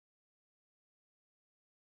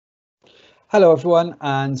Hello everyone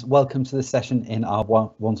and welcome to the session in our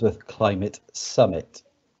Wandsworth Climate Summit.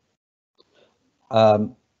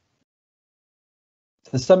 The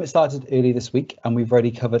summit started early this week and we've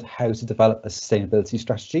already covered how to develop a sustainability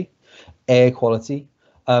strategy, air quality,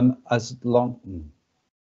 hello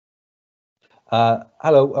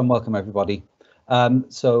and welcome everybody. Welcome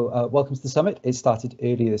to the summit. It started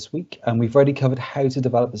earlier this week and we've already covered how to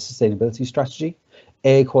develop a sustainability strategy,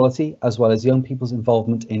 air quality, as well as young people's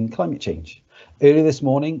involvement in climate change. Earlier this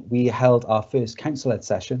morning, we held our first council-led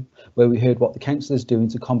session where we heard what the council is doing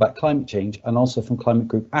to combat climate change and also from Climate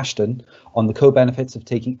Group Ashton on the co-benefits of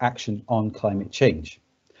taking action on climate change.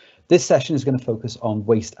 This session is going to focus on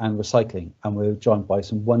waste and recycling and we're joined by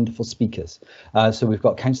some wonderful speakers. So we've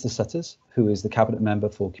got Councillor Sutters, who is the Cabinet Member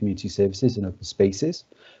for Community Services and Open Spaces.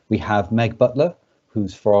 We have Meg Butler,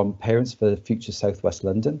 who's from Parents for Future South West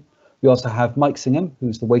London. We also have Mike Singham,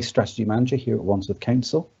 who's the Waste Strategy Manager here at Wandsworth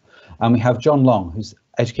Council. And we have John Long, who's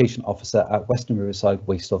Education Officer at Western Riverside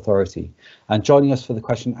Waste Authority. And joining us for the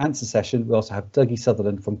question and answer session, we also have Dougie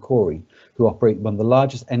Sutherland from Corey, who operate one of the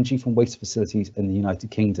largest energy from waste facilities in the United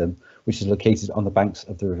Kingdom, which is located on the banks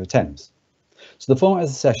of the River Thames. So the format of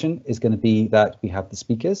the session is going to be that we have the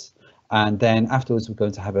speakers, and then afterwards we're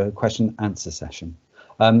going to have a question and answer session.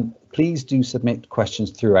 Please do submit questions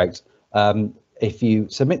throughout. If you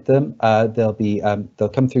submit them, they'll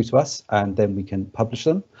come through to us and then we can publish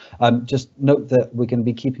them. Just note that we're going to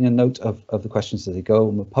be keeping a note of the questions as they go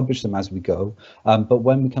and we'll publish them as we go. But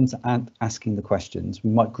when we come to asking the questions, we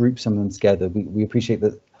might group some of them together. We appreciate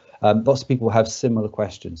that lots of people have similar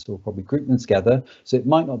questions, so we'll probably group them together. So it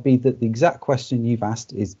might not be that the exact question you've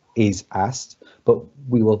asked is asked, but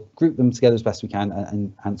we will group them together as best we can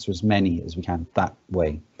and answer as many as we can that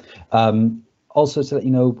way. Also, to let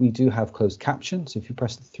you know, we do have closed caption. So if you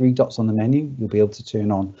press the 3 dots on the menu, you'll be able to turn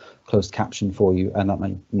on closed caption for you, and that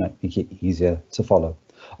might make it easier to follow.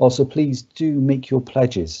 Also, please do make your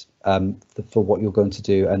pledges for what you're going to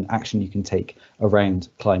do and action you can take around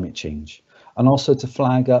climate change. And also to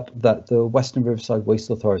flag up that the Western Riverside Waste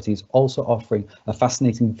Authority is also offering a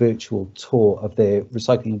fascinating virtual tour of their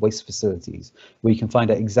recycling and waste facilities, where you can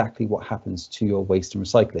find out exactly what happens to your waste and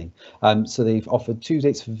recycling. So they've offered 2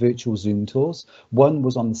 dates for virtual Zoom tours. One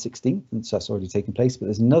was on the 16th, and so that's already taken place, but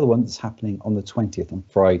there's another one that's happening on the 20th on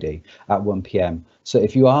Friday at 1 p.m. So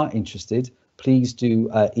if you are interested, please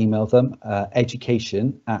do email them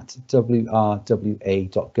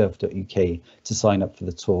education@wrwa.gov.uk to sign up for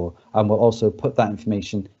the tour, and we'll also put that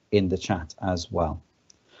information in the chat as well.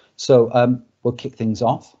 So we'll kick things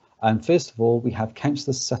off, and first of all we have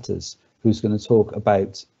Councillor Sutters, who's going to talk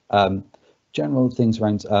about general things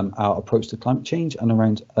around our approach to climate change and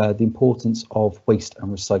around the importance of waste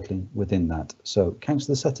and recycling within that. So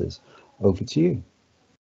Councillor Sutters, over to you.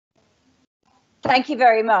 Thank you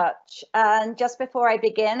very much. And just before I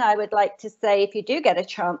begin, I would like to say if you do get a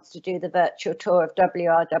chance to do the virtual tour of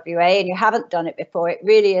WRWA and you haven't done it before, it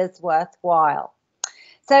really is worthwhile.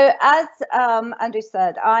 So as Andrew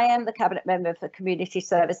said, I am the Cabinet Member for Community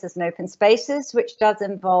Services and Open Spaces, which does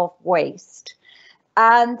involve waste.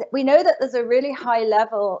 And we know that there's a really high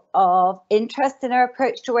level of interest in our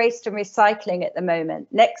approach to waste and recycling at the moment.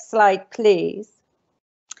 Next slide, please.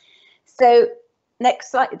 So next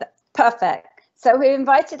slide, perfect. So we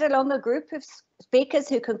invited along a group of speakers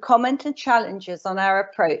who can comment and challenge us on our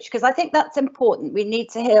approach, because I think that's important. We need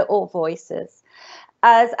to hear all voices.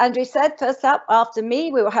 As Andrew said, first up after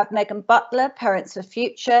me, we will have Megan Butler, Parents for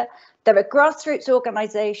Future. They're a grassroots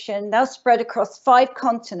organisation now spread across 5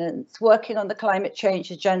 continents working on the climate change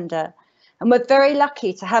agenda. And we're very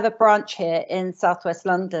lucky to have a branch here in Southwest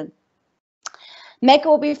London. Meg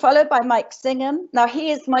will be followed by Mike Singham. Now,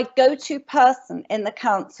 he is my go-to person in the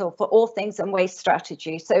council for all things and waste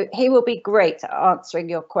strategy, so he will be great at answering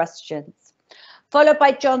your questions. Followed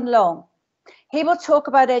by John Long. He will talk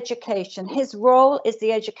about education. His role is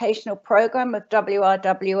the educational programme of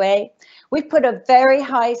WRWA. We've put a very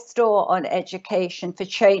high store on education for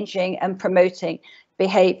changing and promoting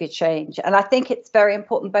behaviour change, and I think it's very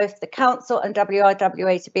important both the council and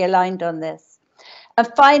WRWA to be aligned on this. And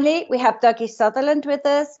finally, we have Dougie Sutherland with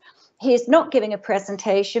us. He is not giving a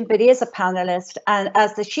presentation, but he is a panelist. And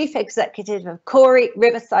as the Chief Executive of Corey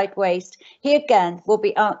Riverside Waste, he again will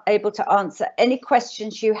be able to answer any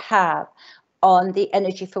questions you have on the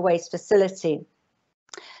Energy for Waste facility.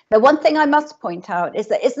 Now, one thing I must point out is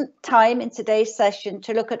there isn't time in today's session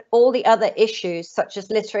to look at all the other issues such as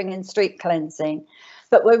littering and street cleansing.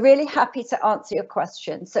 But we're really happy to answer your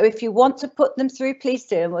questions. So if you want to put them through, please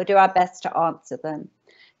do, and we'll do our best to answer them.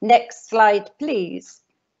 Next slide, please.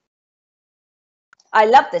 I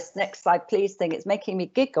love this next slide, please thing. It's making me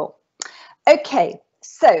giggle. Okay,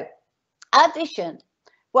 so Our vision.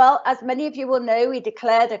 Well, as many of you will know, we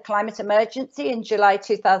declared a climate emergency in July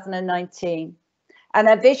 2019. And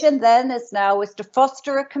our vision then as now was to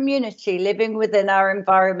foster a community living within our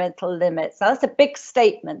environmental limits. Now, that's a big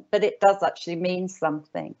statement, but it does actually mean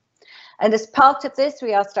something. And as part of this,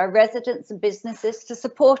 we asked our residents and businesses to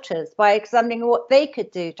support us by examining what they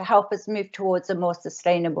could do to help us move towards a more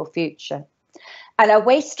sustainable future. And our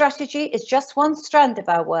waste strategy is just one strand of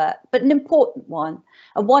our work, but an important one,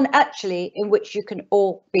 and one actually in which you can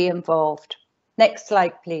all be involved. Next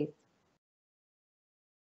slide, please.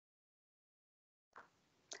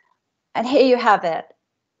 And here you have it.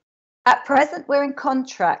 At present, we're in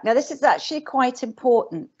contract. Now, this is actually quite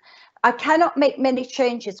important. I cannot make many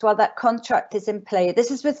changes while that contract is in play.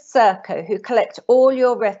 This is with Serco, who collect all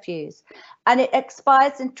your refuse, and it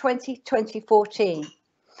expires in 2014.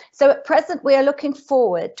 So at present, we are looking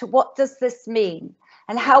forward to what does this mean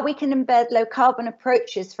and how we can embed low carbon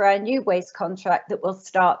approaches for our new waste contract that will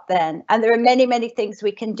start then. And there are many, many things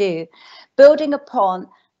we can do, building upon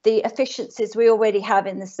the efficiencies we already have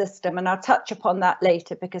in the system. And I'll touch upon that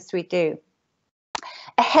later because we do.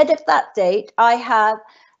 Ahead of that date, I have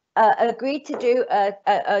agreed to do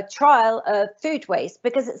a trial of food waste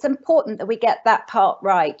because it's important that we get that part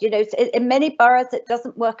right. You know, in many boroughs, it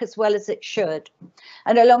doesn't work as well as it should.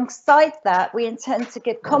 And alongside that, we intend to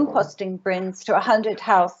give composting bins to 100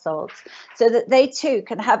 households so that they too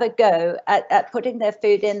can have a go at putting their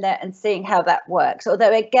food in there and seeing how that works.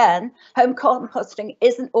 Although, again, home composting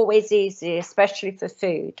isn't always easy, especially for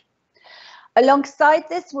food. Alongside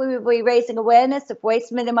this, we will be raising awareness of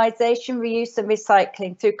waste minimisation, reuse and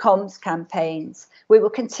recycling through comms campaigns. We will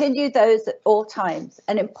continue those at all times,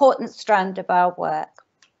 an important strand of our work.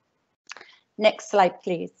 Next slide,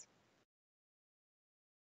 please.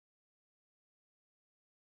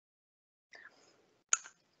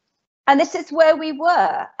 And this is where we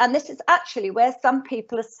were, and this is actually where some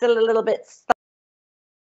people are still a little bit stuck.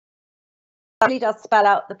 Really does spell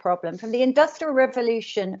out the problem. From the Industrial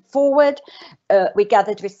Revolution forward, we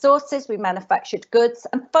gathered resources, we manufactured goods,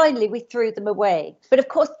 and finally we threw them away. But of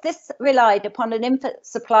course, this relied upon an infinite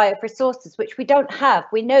supply of resources, which we don't have.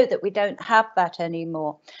 We know that we don't have that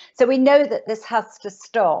anymore. So we know that this has to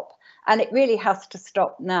stop, and it really has to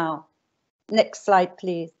stop now. Next slide,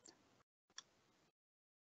 please.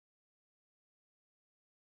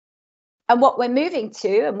 And what we're moving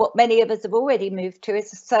to, and what many of us have already moved to,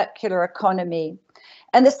 is a circular economy.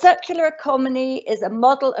 And the circular economy is a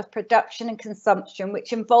model of production and consumption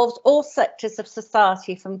which involves all sectors of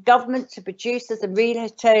society, from government to producers and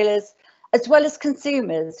retailers, as well as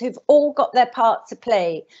consumers, who've all got their part to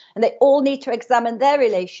play. And they all need to examine their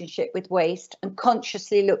relationship with waste and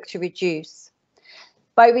consciously look to reduce.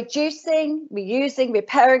 By reducing, reusing,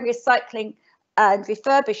 repairing, recycling, and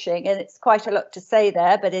refurbishing, and it's quite a lot to say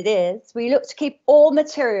there, but it is, we look to keep all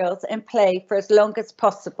materials in play for as long as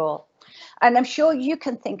possible. And I'm sure you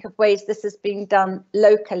can think of ways this is being done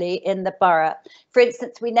locally in the borough. For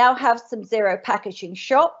instance, we now have some zero packaging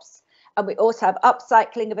shops, and we also have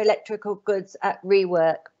upcycling of electrical goods at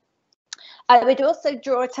Rework. I would also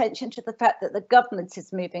draw attention to the fact that the government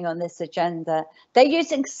is moving on this agenda. They're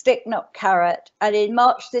using stick, not carrot. And in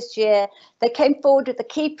March this year, they came forward with the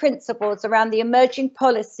key principles around the emerging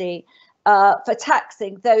policy for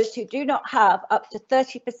taxing those who do not have up to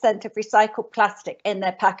 30% of recycled plastic in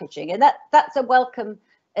their packaging. And that's a welcome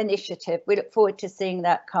initiative. We look forward to seeing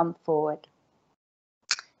that come forward.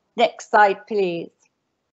 Next slide, please.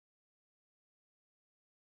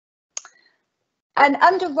 And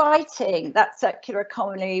underwriting that circular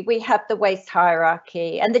economy, we have the waste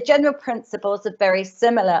hierarchy, and the general principles are very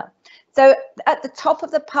similar. So at the top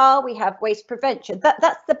of the pile, we have waste prevention.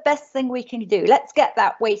 That's the best thing we can do. Let's get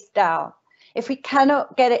that waste down. If we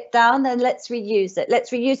cannot get it down, then let's reuse it.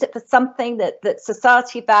 Let's reuse it for something that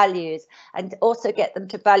society values, and also get them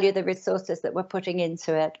to value the resources that we're putting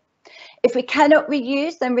into it. If we cannot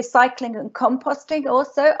reuse, then recycling and composting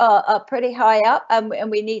also are pretty high up,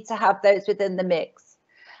 and we need to have those within the mix.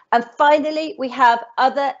 And finally, we have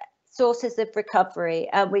other sources of recovery,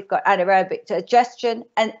 and we've got anaerobic digestion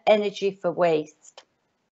and energy for waste.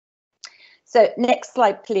 So next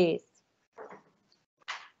slide, please.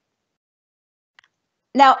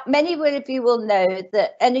 Now, many of you will know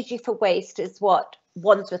that energy for waste is what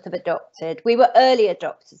Wandsworth have adopted. We were early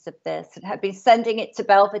adopters of this and have been sending it to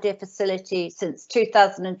Belvedere facility since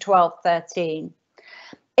 2012-13.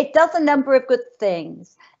 It does a number of good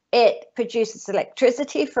things. It produces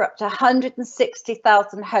electricity for up to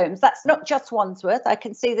 160,000 homes. That's not just Wandsworth. I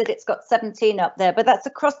can see that it's got 17 up there, but that's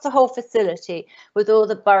across the whole facility with all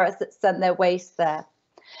the boroughs that send their waste there.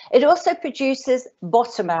 It also produces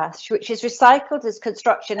bottom ash, which is recycled as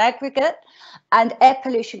construction aggregate, and air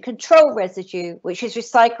pollution control residue, which is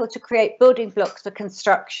recycled to create building blocks for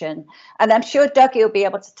construction. And I'm sure Dougie will be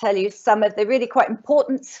able to tell you some of the really quite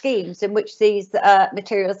important schemes in which these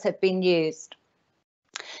materials have been used.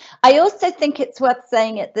 I also think it's worth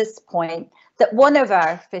saying at this point that one of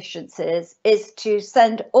our efficiencies is to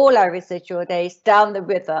send all our residual days down the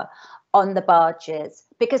river on the barges,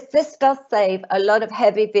 because this does save a lot of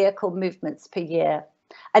heavy vehicle movements per year.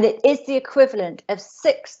 And it is the equivalent of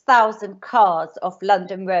 6,000 cars off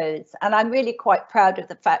London roads. And I'm really quite proud of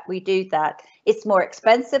the fact we do that. It's more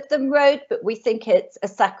expensive than road, but we think it's a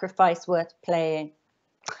sacrifice worth paying.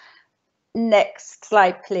 Next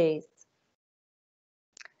slide, please.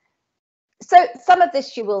 So some of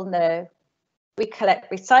this you will know. We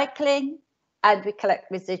collect recycling and we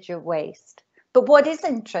collect residual waste. But what is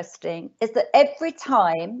interesting is that every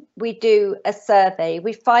time we do a survey,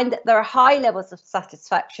 we find that there are high levels of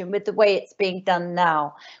satisfaction with the way it's being done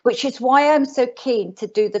now, which is why I'm so keen to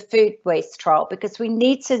do the food waste trial, because we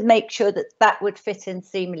need to make sure that that would fit in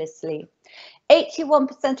seamlessly.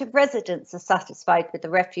 81% of residents are satisfied with the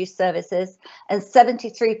refuse services and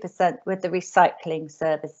 73% with the recycling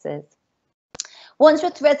services.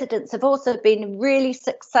 Wandsworth residents have also been really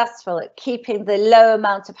successful at keeping the low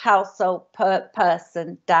amount of household per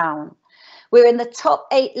person down. We're in the top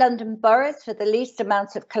 8 London boroughs for the least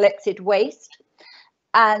amount of collected waste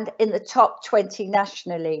and in the top 20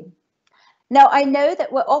 nationally. Now, I know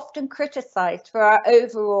that we're often criticised for our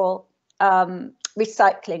overall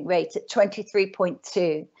recycling rate at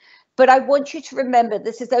 23.2. But I want you to remember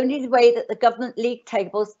this is only the way that the government league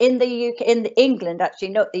tables in the UK, in England, actually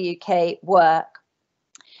not the UK, work.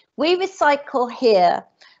 We recycle here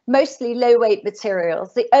mostly low weight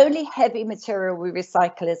materials. The only heavy material we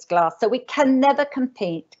recycle is glass. So we can never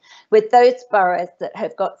compete with those boroughs that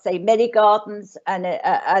have got, say, many gardens and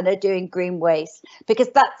are doing green waste, because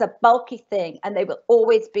that's a bulky thing and they will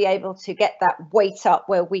always be able to get that weight up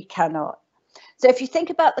where we cannot. So if you think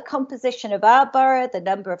about the composition of our borough, the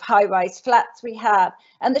number of high-rise flats we have,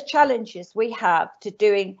 and the challenges we have to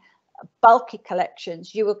doing bulky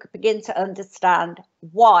collections, you will begin to understand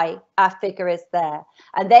why our figure is there.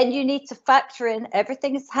 And then you need to factor in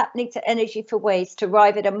everything that's happening to energy for waste to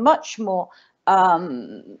arrive at a much more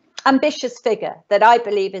ambitious figure that I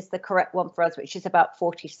believe is the correct one for us, which is about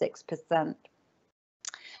 46%.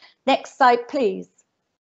 Next slide, please.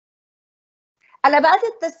 And I've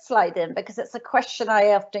added this slide in because it's a question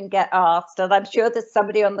I often get asked, and I'm sure there's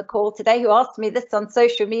somebody on the call today who asks me this on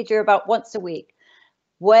social media about once a week.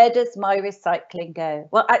 Where does my recycling go?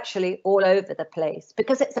 Well, actually all over the place,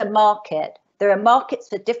 because it's a market. There are markets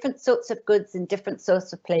for different sorts of goods in different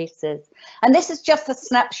sorts of places. And this is just a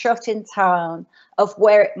snapshot in town of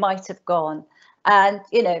where it might have gone. And,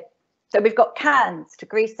 you know, so we've got cans to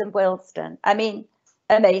Greece and Wilston. I mean,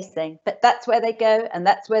 amazing, but that's where they go and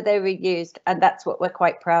that's where they're reused, and that's what we're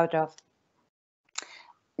quite proud of.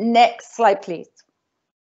 Next slide, please.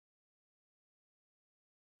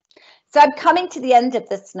 So I'm coming to the end of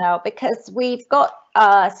this now because we've got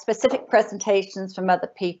specific presentations from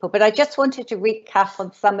other people, but I just wanted to recap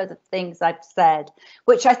on some of the things I've said,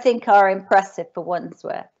 which I think are impressive for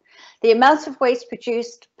Wandsworth. The amount of waste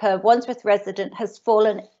produced per Wandsworth resident has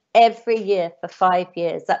fallen every year for 5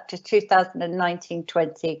 years, up to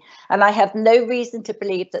 2019-20, and I have no reason to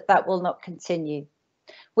believe that that will not continue.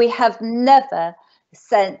 We have never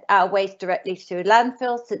sent our waste directly to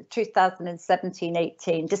landfill since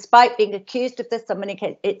 2017-18. Despite being accused of this on many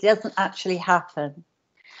occasions, it doesn't actually happen.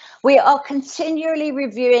 We are continually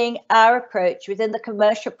reviewing our approach within the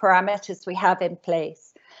commercial parameters we have in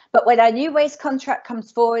place. But when our new waste contract comes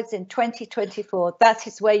forwards in 2024, that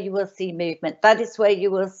is where you will see movement. That is where you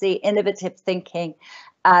will see innovative thinking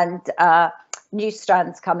and new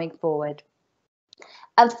strands coming forward.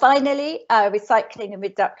 And finally, our recycling and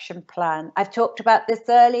reduction plan. I've talked about this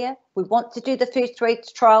earlier. We want to do the food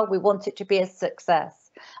waste trial. We want it to be a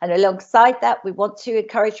success. And alongside that, we want to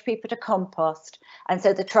encourage people to compost. And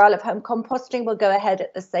so the trial of home composting will go ahead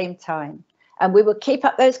at the same time. And we will keep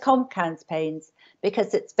up those campaigns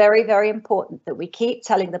because it's very, very important that we keep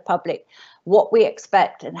telling the public what we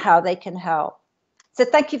expect and how they can help. So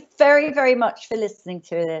thank you very, very much for listening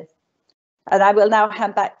to this. And I will now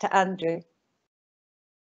hand back to Andrew.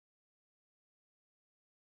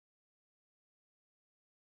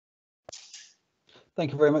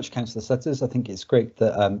 Thank you very much, Councillor Setters. I think it's great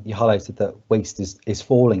that you highlighted that waste is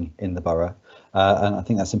falling in the borough. And I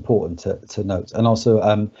think that's important to note. And also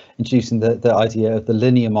introducing the idea of the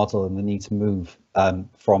linear model and the need to move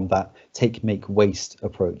from that take, make, waste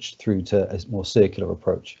approach through to a more circular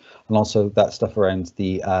approach. And also that stuff around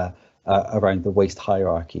the waste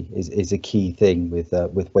hierarchy is a key thing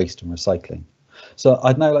with waste and recycling. So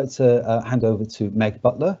I'd now like to hand over to Meg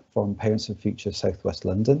Butler from Parents for Future South West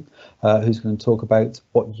London, who's going to talk about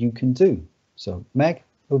what you can do. So Meg,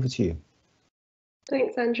 over to you.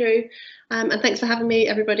 Thanks, Andrew, and thanks for having me,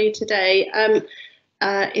 everybody, today.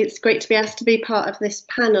 It's great to be asked to be part of this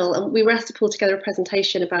panel, and we were asked to pull together a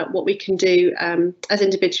presentation about what we can do as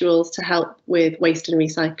individuals to help with waste and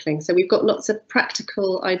recycling. So we've got lots of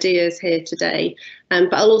practical ideas here today,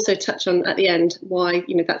 but I'll also touch on at the end why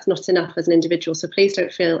that's not enough as an individual. So please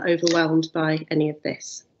don't feel overwhelmed by any of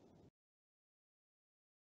this.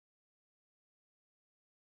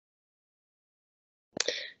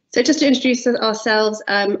 So just to introduce ourselves,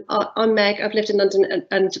 I'm Meg. I've lived in London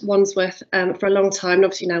and Wandsworth for a long time, and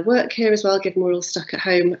obviously now work here as well, given we're all stuck at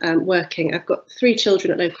home working. I've got 3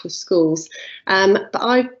 children at local schools, but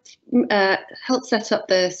I've helped set up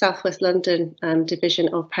the South West London division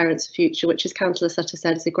of Parents for Future, which, as Councillor Sutter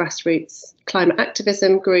said, is a grassroots climate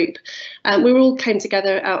activism group. We all came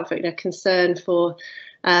together out of concern for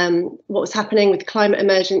what was happening with the climate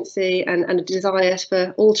emergency and a desire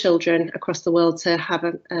for all children across the world to have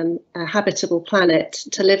a habitable planet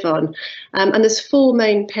to live on. And there's 4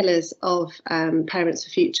 main pillars of Parents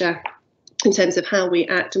for Future in terms of how we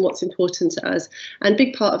act and what's important to us. And a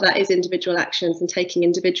big part of that is individual actions and taking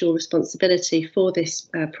individual responsibility for this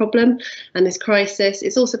problem and this crisis.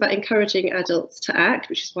 It's also about encouraging adults to act,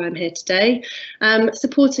 which is why I'm here today.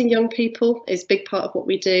 Supporting young people is a big part of what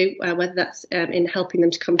we do, whether that's in helping them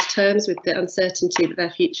to come to terms with the uncertainty that their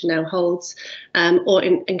future now holds, or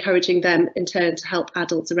in encouraging them in turn to help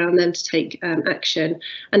adults around them to take action.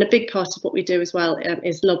 And a big part of what we do as well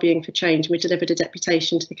is lobbying for change. We delivered a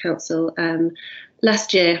deputation to the council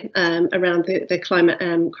last year around the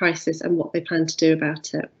climate crisis and what they plan to do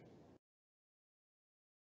about it.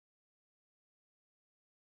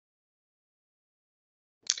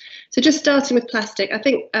 So just starting with plastic, I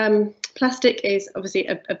think plastic is obviously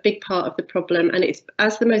a big part of the problem, and it's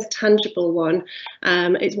as the most tangible one.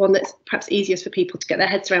 It's one that's perhaps easiest for people to get their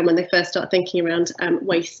heads around when they first start thinking around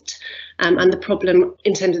waste and the problem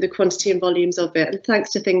in terms of the quantity and volumes of it. And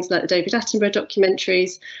thanks to things like the David Attenborough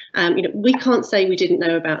documentaries, we can't say we didn't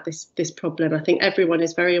know about this problem. I think everyone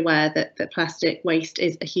is very aware that plastic waste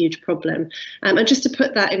is a huge problem. And just to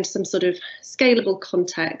put that into some sort of scalable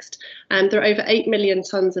context, there are over 8 million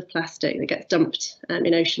tonnes of plastic that gets dumped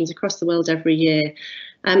in oceans across the world every year.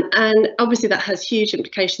 And obviously that has huge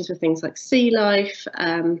implications for things like sea life,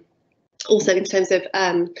 also in terms of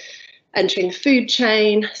entering the food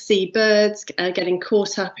chain, seabirds getting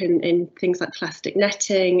caught up in things like plastic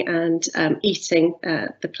netting and eating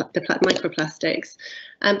the microplastics.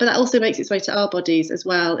 But that also makes its way to our bodies as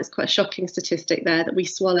well. It's quite a shocking statistic there that we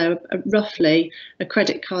swallow roughly a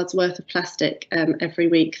credit card's worth of plastic every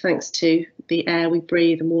week, thanks to the air we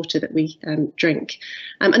breathe and water that we drink.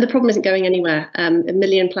 And the problem isn't going anywhere. 1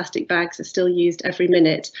 million plastic bags are still used every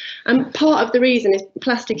minute. And part of the reason is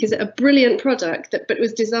plastic is a brilliant product, but it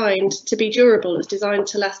was designed to be durable. It's designed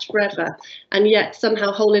to last forever. And yet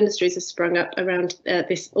somehow whole industries have sprung up around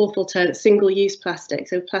this awful term, single-use plastic.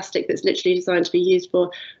 So plastic that's literally designed to be used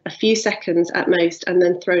for a few seconds at most and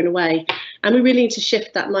then thrown away. And we really need to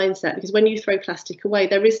shift that mindset, because when you throw plastic away,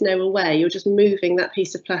 there is no away. You're just moving that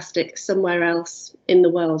piece of plastic somewhere else in the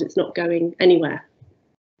world. It's not going anywhere.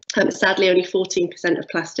 Sadly, only 14% of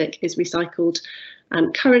plastic is recycled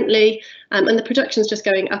currently, and the production is just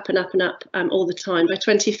going up and up and up all the time. By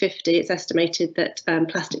 2050, it's estimated that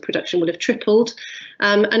plastic production will have tripled,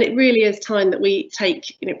 and it really is time that we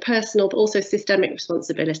take personal but also systemic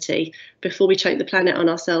responsibility before we choke the planet on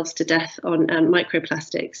ourselves to death on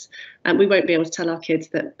microplastics. We won't be able to tell our kids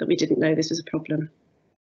that we didn't know this was a problem.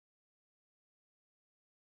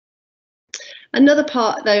 Another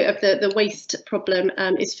part, though, of the waste problem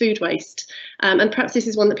is food waste, and perhaps this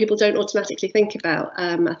is one that people don't automatically think about.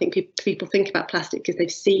 I think people think about plastic because they've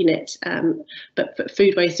seen it, but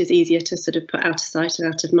food waste is easier to sort of put out of sight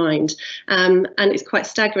and out of mind. And it's quite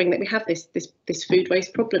staggering that we have this food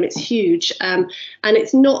waste problem. It's huge, and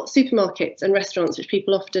it's not supermarkets and restaurants, which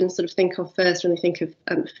people often sort of think of first when they think of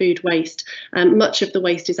food waste. Much of the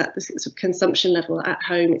waste is at the sort of consumption level at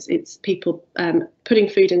home. It's people putting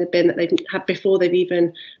food in the bin that they've had before they've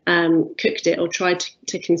even cooked it or tried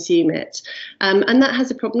to consume it. And that has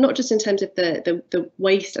a problem, not just in terms of the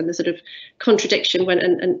waste and the sort of contradiction when,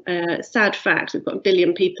 and sad fact, we've got 1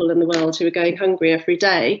 billion people in the world who are going hungry every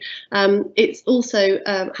day. It's also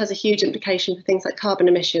has a huge implication for things like carbon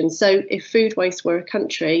emissions. So if food waste were a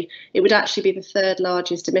country, it would actually be the 3rd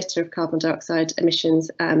largest emitter of carbon dioxide emissions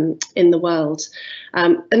in the world.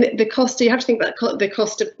 And the cost, you have to think about the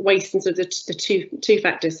cost of waste and sort of the two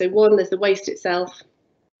factors. So one, there's the waste itself,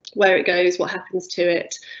 where it goes, what happens to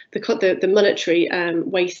it, the monetary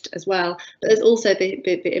waste as well. But there's also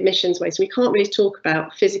the emissions waste. We can't really talk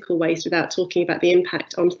about physical waste without talking about the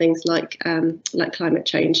impact on things like climate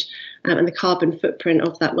change and the carbon footprint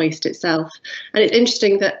of that waste itself. And it's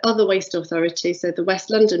interesting that other waste authorities, so the West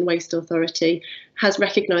London Waste Authority, has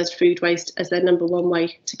recognised food waste as their _1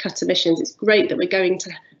 way to cut emissions. It's great that we're going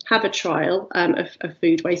to have a trial of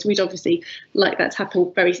food waste. We'd obviously like that to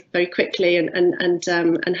happen very, very quickly and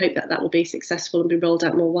hope that that will be successful and be rolled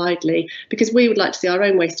out more widely, because we would like to see our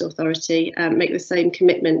own waste authority make the same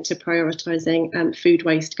commitment to prioritising food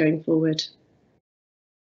waste going forward.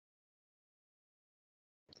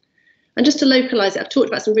 And just to localise it, I've talked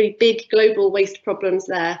about some really big global waste problems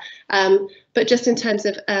there, but just in terms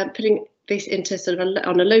of putting this into sort of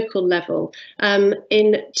on a local level,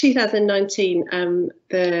 in 2019,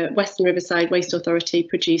 the Western Riverside Waste Authority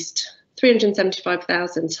produced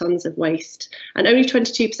 375,000 tonnes of waste, and only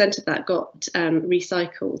 22% of that got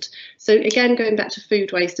recycled. So again, going back to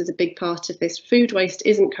food waste as a big part of this, food waste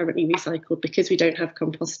isn't currently recycled because we don't have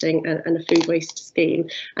composting and a food waste scheme,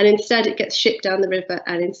 and instead it gets shipped down the river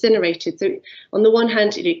and incinerated. So on the one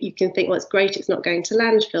hand, you can think, well, it's great, it's not going to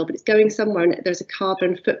landfill, but it's going somewhere, and there's a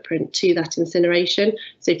carbon footprint to that incineration.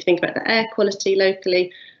 So if you think about the air quality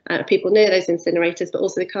locally, people near those incinerators, but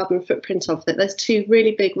also the carbon footprint of that. There's 2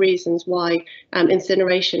 really big reasons why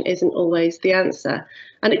incineration isn't always the answer.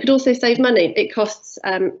 And it could also save money. It costs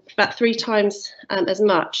about 3 times as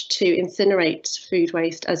much to incinerate food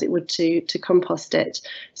waste as it would to compost it.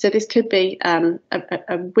 So this could be a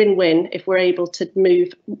win-win if we're able to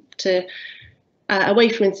move to away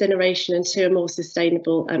from incineration and to a more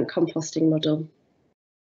sustainable composting model.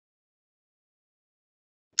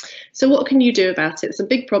 So what can you do about it? Some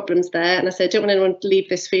big problems there, and I say I don't want anyone to leave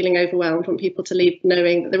this feeling overwhelmed. I want people to leave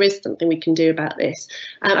knowing that there is something we can do about this.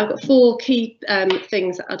 I've got 4 key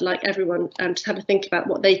things that I'd like everyone to have a think about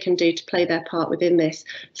what they can do to play their part within this.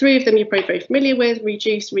 3 of them you're probably very familiar with: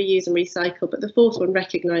 reduce, reuse and recycle, but the 4th one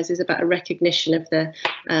recognises about a recognition of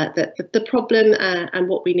the problem and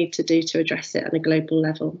what we need to do to address it on a global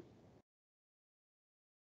level.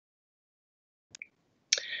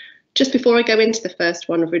 Just before I go into the first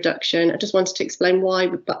one of reduction, I just wanted to explain why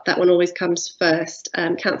that one always comes first.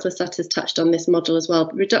 Councillor Sutter's touched on this model as well,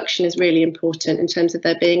 but reduction is really important in terms of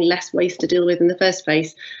there being less waste to deal with in the first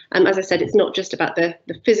place. As I said, it's not just about the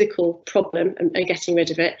physical problem and getting rid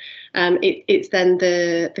of it, it's then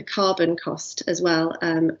the carbon cost as well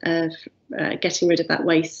of getting rid of that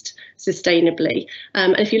waste sustainably.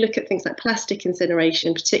 And if you look at things like plastic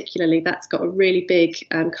incineration particularly, that's got a really big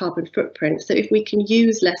carbon footprint. So if we can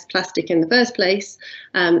use less plastic in the first place,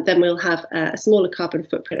 then we'll have a smaller carbon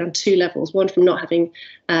footprint on 2 levels: one from not having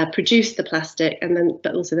produced the plastic, and then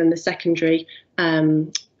but also then the secondary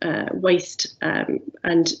waste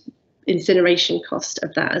and incineration cost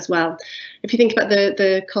of that as well. If you think about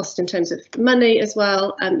the cost in terms of money as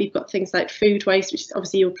well, you've got things like food waste, which is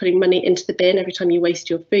obviously you're putting money into the bin. Every time you waste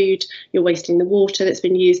your food, you're wasting the water that's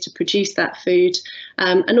been used to produce that food.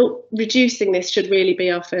 And reducing this should really be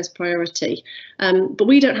our first priority. But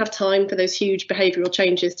we don't have time for those huge behavioural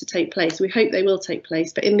changes to take place. We hope they will take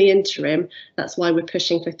place, but in the interim, that's why we're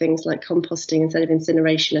pushing for things like composting instead of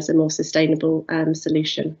incineration as a more sustainable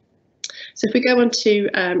solution. So if we go on to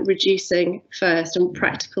reducing first and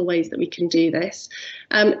practical ways that we can do this,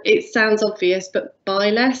 it sounds obvious, but buy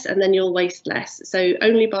less and then you'll waste less. So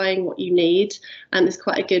only buying what you need, and there's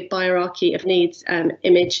quite a good hierarchy of needs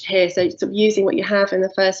image here. So sort of using what you have in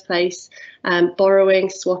the first place, borrowing,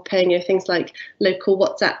 swapping, things like local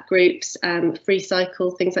WhatsApp groups, free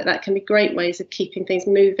cycle, things like that can be great ways of keeping things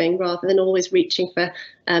moving rather than always reaching for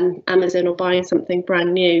Amazon or buying something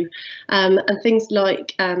brand new. And things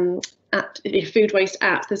like food waste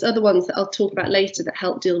apps. There's other ones that I'll talk about later that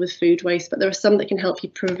help deal with food waste, but there are some that can help you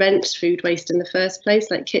prevent food waste in the first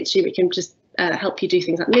place, like Kitchi, which can just help you do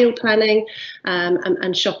things like meal planning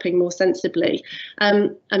and shopping more sensibly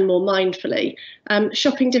and more mindfully.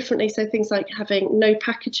 Shopping differently, so things like having no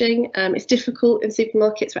packaging. It's difficult in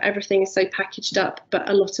supermarkets where everything is so packaged up, but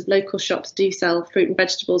a lot of local shops do sell fruit and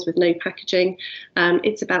vegetables with no packaging.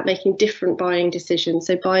 It's about making different buying decisions,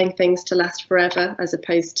 so buying things to last forever as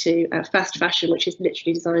opposed to fast fashion, which is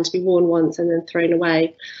literally designed to be worn once and then thrown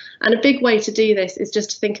away. And a big way to do this is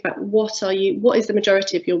just to think about what is the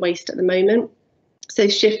majority of your waste at the moment. So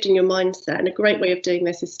shifting your mindset, and a great way of doing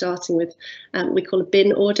this is starting with we call a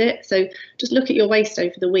bin audit. So just look at your waste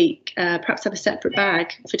over the week, perhaps have a separate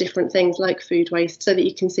bag for different things like food waste, so that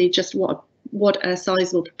you can see just what a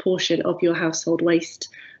sizable proportion of your household waste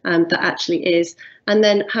that actually is. And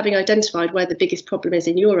then, having identified where the biggest problem is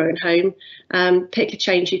in your own home, pick a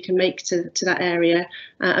change you can make to that area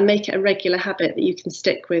and make it a regular habit that you can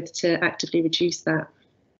stick with to actively reduce that.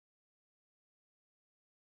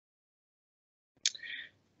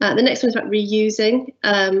 The next one is about reusing.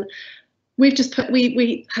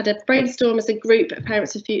 We had a brainstorm as a group at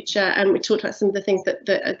Parents of Future, and we talked about some of the things that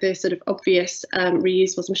are the sort of obvious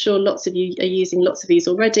reusables. I'm sure lots of you are using lots of these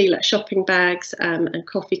already, like shopping bags and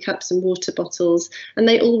coffee cups and water bottles, and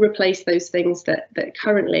they all replace those things that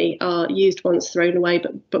currently are used once, thrown away,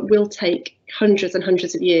 but will take hundreds and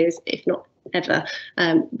hundreds of years, if not ever,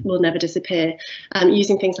 will never disappear.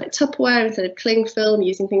 Using things like Tupperware instead of cling film,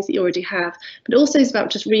 using things that you already have, but also it's about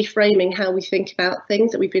just reframing how we think about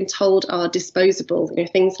things that we've been told are disposable. You know,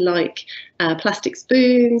 things like plastic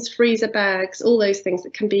spoons, freezer bags, all those things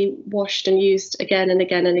that can be washed and used again and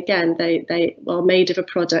again and again. They are made of a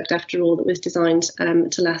product, after all, that was designed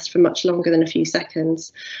to last for much longer than a few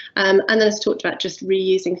seconds. And then it's talked about just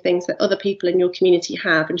reusing things that other people in your community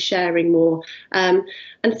have and sharing more.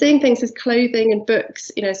 And seeing things as clothing and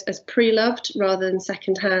books, you know, as pre-loved rather than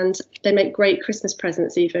second-hand. They make great Christmas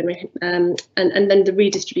presents even. And then the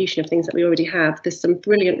redistribution of things that we already have. There's some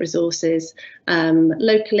brilliant resources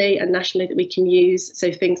locally and nationally that we can use.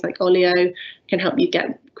 So things like Olio can help you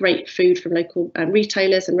get great food from local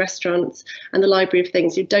retailers and restaurants, and the Library of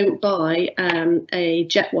Things. You don't buy a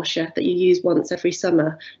jet washer that you use once every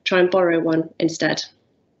summer. Try and borrow one instead.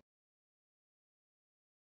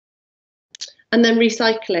 And then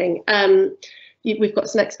recycling. We've got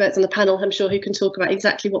some experts on the panel, I'm sure, who can talk about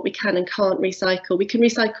exactly what we can and can't recycle. We can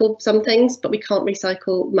recycle some things, but we can't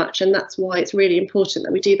recycle much, and that's why it's really important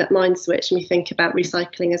that we do that mind switch and we think about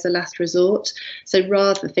recycling as a last resort. So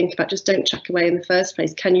rather think about just don't chuck away in the first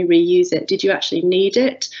place. Can you reuse it? Did you actually need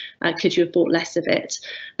it? Could you have bought less of it?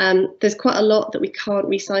 There's quite a lot that we can't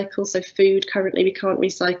recycle. So food currently we can't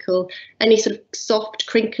recycle. Any sort of soft,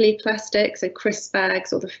 crinkly plastic, so crisp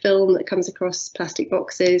bags or the film that comes across plastic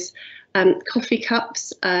boxes. Coffee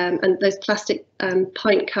cups and those plastic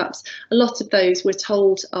pint cups, a lot of those we're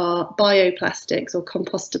told are bioplastics or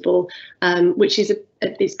compostable, which is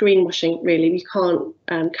it's greenwashing really. You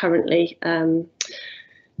can't currently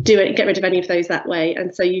get rid of any of those that way,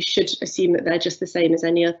 and so you should assume that they're just the same as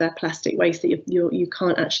any other plastic waste that you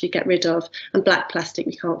can't actually get rid of. And black plastic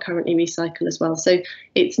we can't currently recycle as well, so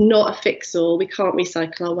it's not a fix-all. We can't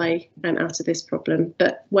recycle our way out of this problem,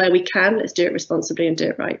 but where we can, let's do it responsibly and do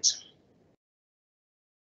it right.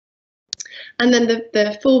 And then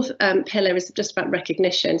the fourth pillar is just about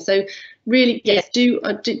recognition. So really, yes, do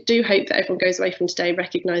hope that everyone goes away from today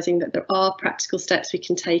recognising that there are practical steps we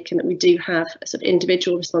can take and that we do have a sort of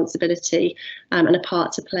individual responsibility and a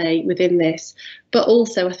part to play within this. But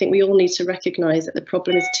also, I think we all need to recognise that the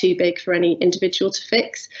problem is too big for any individual to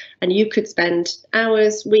fix. And you could spend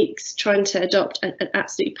hours, weeks trying to adopt an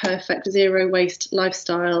absolutely perfect zero waste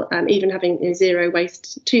lifestyle, even having zero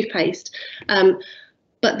waste toothpaste.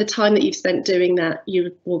 But the time that you've spent doing that,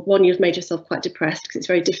 you've made yourself quite depressed, because it's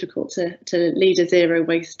very difficult to lead a zero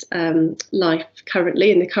waste life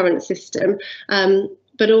currently in the current system.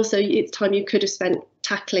 But also it's time you could have spent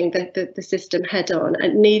tackling the system head on.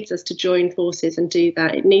 It needs us to join forces and do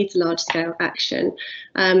that. It needs large scale action.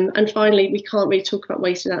 And finally, we can't really talk about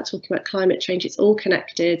waste without talking about climate change. It's all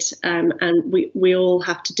connected, and we all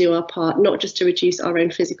have to do our part, not just to reduce our own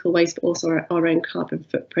physical waste, but also our own carbon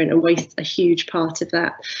footprint, and waste a huge part of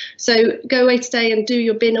that. So go away today and do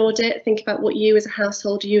your bin audit. Think about what you as a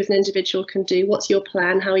household, you as an individual can do. What's your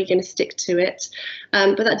plan? How are you going to stick to it?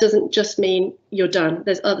 But that doesn't just mean you're done.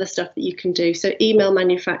 There's other stuff that you can do. So email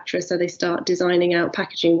manufacturers so they start designing out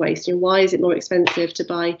packaging waste. You know, why is it more expensive to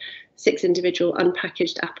buy 6 individual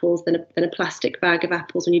unpackaged apples than a plastic bag of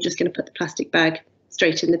apples when you're just going to put the plastic bag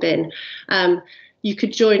straight in the bin? You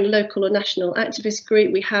could join a local or national activist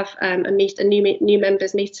group. We have a new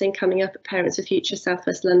members meeting coming up at Parents for Future South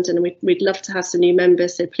West London, and we'd love to have some new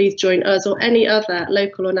members, so please join us or any other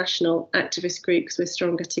local or national activist group, because we're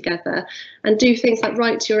stronger together. And do things like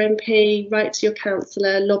write to your MP, write to your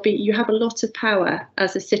councillor, lobby. You have a lot of power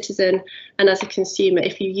as a citizen and as a consumer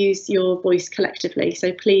if you use your voice collectively,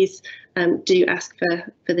 so please do ask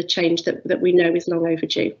for the change that we know is long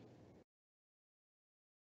overdue.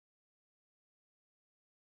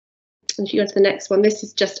 And if you go to the next one, this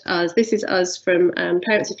is just us. This is us from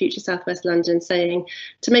Parents for Future South West London saying,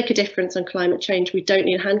 to make a difference on climate change, we don't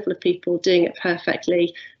need a handful of people doing it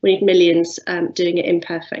perfectly. We need millions doing it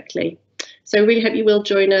imperfectly. So really hope you will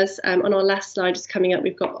join us. On our last slide is coming up,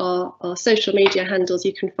 we've got our social media handles.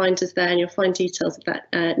 You can find us there and you'll find details of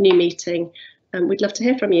that new meeting. We'd love to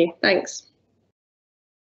hear from you. Thanks.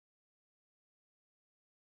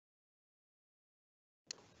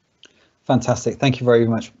 Fantastic. Thank you very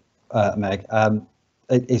much, Meg.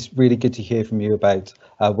 It's really good to hear from you about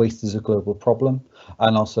waste as a global problem,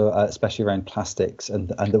 and also especially around plastics, and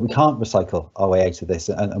that we can't recycle our way out of this,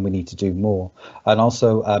 and we need to do more, and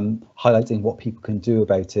also highlighting what people can do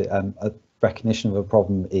about it. Recognition of a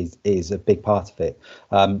problem is a big part of it.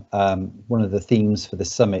 One of the themes for the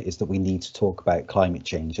summit is that we need to talk about climate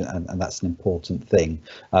change, and that's an important thing.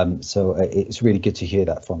 So it's really good to hear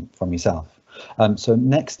that from yourself. So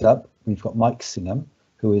next up, we've got Mike Singham,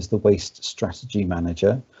 who is the Waste Strategy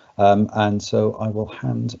Manager. And so I will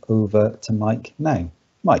hand over to Mike now.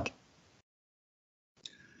 Mike.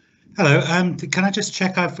 Hello, can I just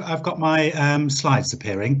check I've got my slides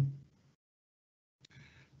appearing?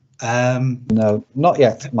 No, not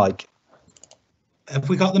yet, Mike. Have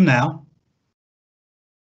we got them now?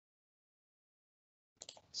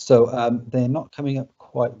 So they're not coming up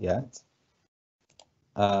quite yet.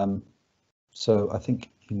 So I think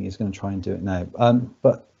Amy is going to try and do it now.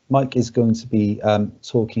 But Mike is going to be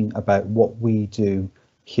talking about what we do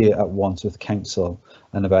here at Wandsworth Council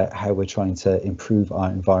and about how we're trying to improve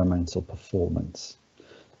our environmental performance.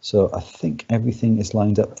 So I think everything is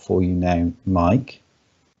lined up for you now, Mike.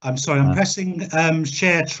 I'm sorry, I'm pressing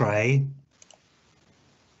share tray.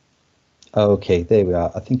 OK, there we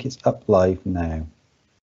are. I think it's up live now.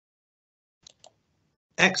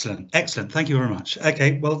 Excellent, excellent. Thank you very much.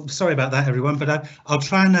 OK, well, sorry about that, everyone, but I'll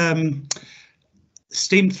try and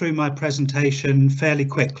steam through my presentation fairly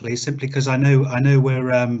quickly, simply because I know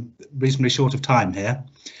we're reasonably short of time here.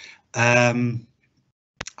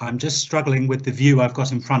 I'm just struggling with the view I've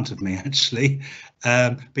got in front of me, actually.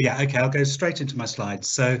 But yeah, OK, I'll go straight into my slides.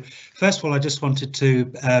 So first of all, I just wanted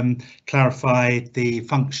to clarify the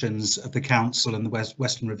functions of the Council and the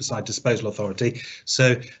Western Riverside Disposal Authority.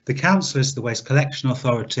 So the Council is the Waste Collection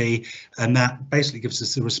Authority, and that basically gives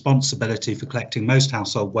us the responsibility for collecting most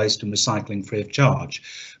household waste and recycling free of charge.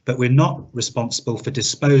 But we're not responsible for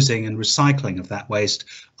disposing and recycling of that waste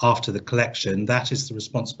after the collection. That is the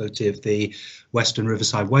responsibility of the Western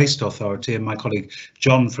Riverside Waste Authority, and my colleague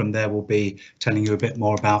John from there will be telling you a bit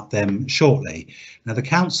more about them shortly. Now, the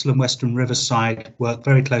Council and Western Riverside work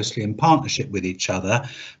very closely in partnership with each other.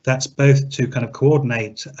 That's both to kind of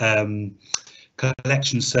coordinate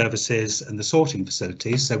collection services and the sorting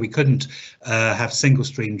facilities. So we couldn't have single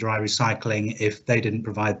stream dry recycling if they didn't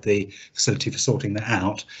provide the facility for sorting that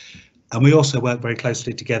out. And we also work very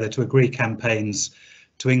closely together to agree campaigns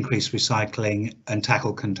to increase recycling and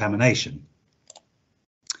tackle contamination.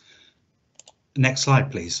 Next slide,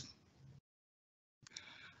 please.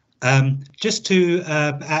 Just to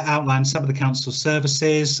outline some of the council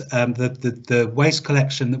services, the waste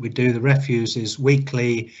collection that we do, the refuse is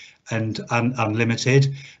weekly and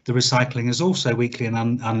unlimited. The recycling is also weekly and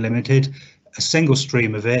unlimited, a single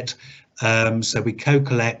stream of it. So we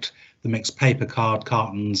co-collect the mixed paper, card,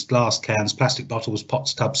 cartons, glass cans, plastic bottles,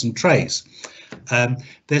 pots, tubs and trays.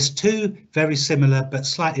 There's two very similar but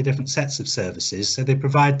slightly different sets of services. So they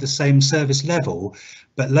provide the same service level,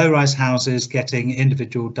 but low-rise houses getting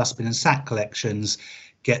individual dustbin and sack collections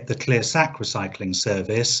get the clear sack recycling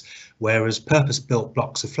service, whereas purpose-built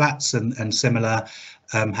blocks of flats and similar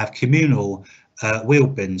have communal wheel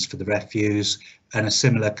bins for the refuse and a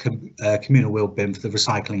similar communal wheel bin for the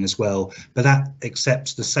recycling as well, but that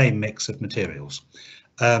accepts the same mix of materials.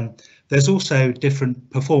 There's also different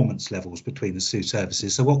performance levels between the two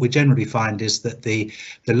services. So what we generally find is that the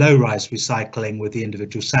low-rise recycling with the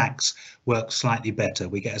individual sacks works slightly better.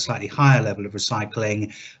 We get a slightly higher level of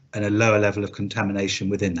recycling and a lower level of contamination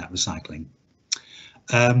within that recycling.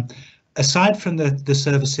 Aside from the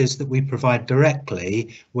services that we provide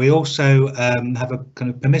directly, we also have a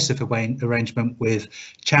kind of permissive arrangement with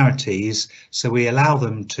charities. So we allow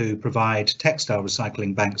them to provide textile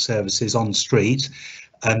recycling bank services on street,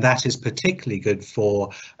 and that is particularly good for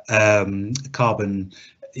carbon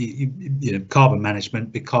carbon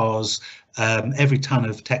management, because every ton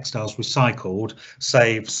of textiles recycled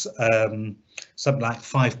saves something like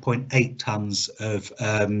 5.8 tons of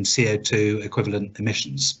CO2 equivalent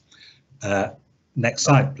emissions. Next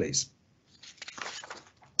slide, please.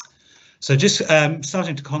 So just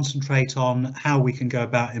starting to concentrate on how we can go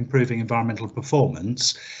about improving environmental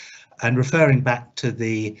performance, and referring back to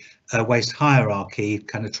the waste hierarchy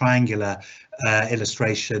kind of triangular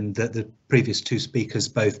illustration that the previous two speakers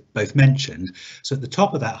both mentioned. So at the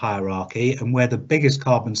top of that hierarchy, and where the biggest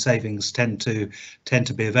carbon savings tend to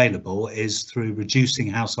be available, is through reducing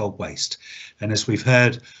household waste. And as we've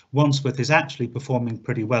heard, Wandsworth is actually performing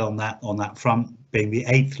pretty well on that front, being the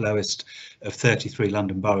 8th lowest of 33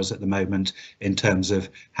 London boroughs at the moment in terms of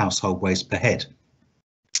household waste per head.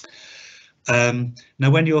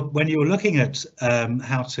 Now, when you're looking at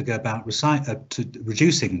how to go about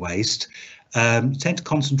reducing waste, you tend to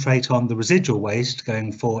concentrate on the residual waste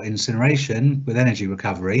going for incineration with energy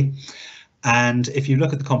recovery. And if you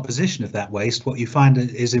look at the composition of that waste, what you find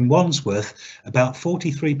is in Wandsworth, about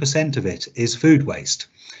 43% of it is food waste.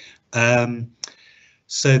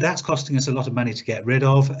 So that's costing us a lot of money to get rid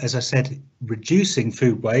of. As I said, reducing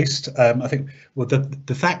food waste, I think, well,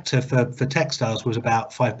 the factor for textiles was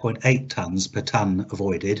about 5.8 tonnes per tonne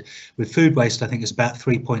avoided. With food waste, I think it's about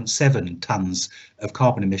 3.7 tonnes of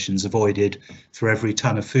carbon emissions avoided for every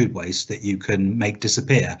tonne of food waste that you can make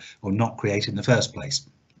disappear or not create in the first place.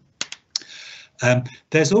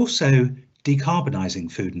 There's also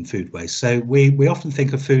decarbonising food and food waste. So we often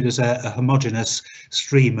think of food as a homogeneous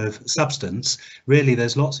stream of substance. Really,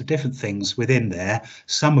 there's lots of different things within there,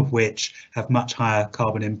 some of which have much higher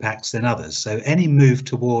carbon impacts than others. So any move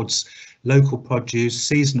towards local produce,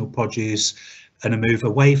 seasonal produce, and a move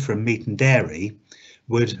away from meat and dairy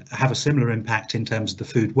would have a similar impact in terms of the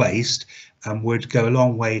food waste, and would go a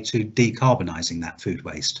long way to decarbonising that food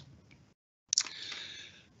waste.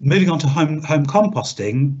 Moving on to home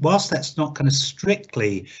composting, whilst that's not kind of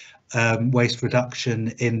strictly waste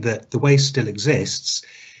reduction in that the waste still exists,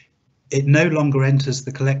 it no longer enters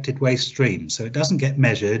the collected waste stream. So it doesn't get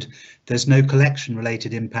measured. There's no collection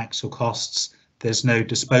related impacts or costs. There's no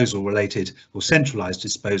disposal related or centralized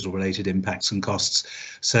disposal related impacts and costs.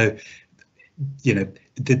 So, you know,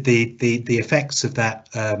 the effects of that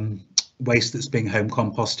waste that's being home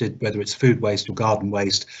composted, whether it's food waste or garden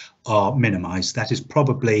waste, are minimised. That is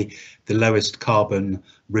probably the lowest carbon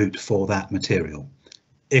route for that material.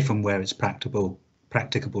 If and where it's practicable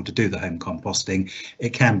to do the home composting.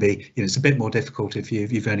 It can be, you know, it's a bit more difficult if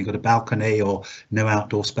you've only got a balcony or no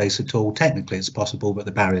outdoor space at all. Technically it's possible, but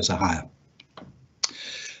the barriers are higher.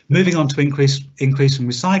 Moving on to increase in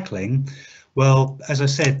recycling. Well, as I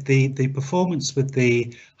said, the performance with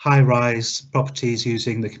the high-rise properties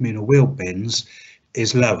using the communal wheeled bins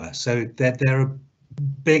is lower, so there are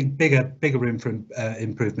bigger room for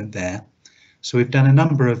improvement there. So we've done a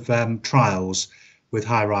number of trials with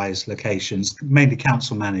high-rise locations, mainly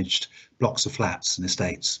council-managed blocks of flats and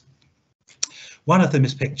estates. One of them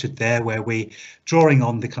is pictured there, where we, drawing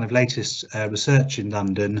on the kind of latest research in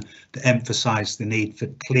London that emphasised the need for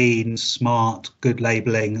clean, smart, good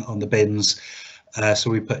labelling on the bins. So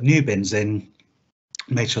we put new bins in,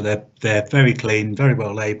 made sure they're very clean, very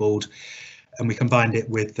well labelled, and we combined it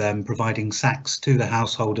with providing sacks to the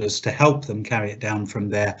householders to help them carry it down from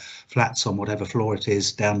their flats on whatever floor it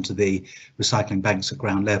is down to the recycling banks at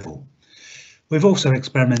ground level. We've also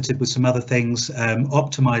experimented with some other things,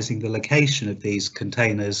 optimising the location of these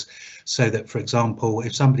containers so that, for example,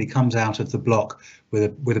 if somebody comes out of the block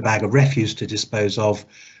with a bag of refuse to dispose of,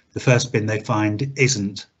 the first bin they find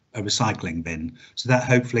isn't a recycling bin. So that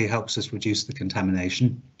hopefully helps us reduce the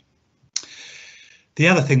contamination. The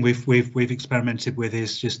other thing we've experimented with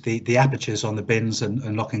is just the apertures on the bins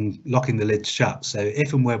and locking the lids shut. So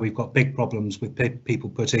if and where we've got big problems with people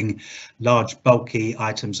putting large bulky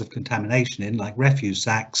items of contamination in, like refuse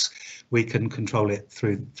sacks, we can control it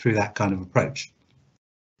through that kind of approach.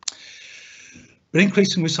 But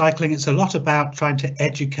increasing recycling, it's a lot about trying to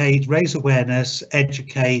educate, raise awareness,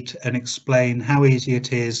 educate and explain how easy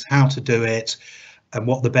it is, how to do it, and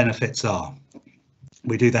what the benefits are.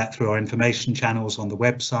 We do that through our information channels on the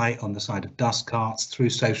website, on the side of dust carts, through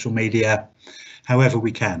social media, however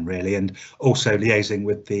we can really, and also liaising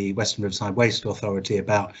with the Western Riverside Waste Authority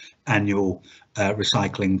about annual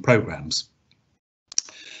recycling programmes.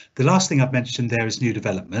 The last thing I've mentioned there is new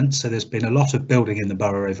development. So there's been a lot of building in the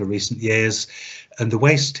borough over recent years, and the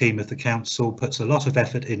waste team of the council puts a lot of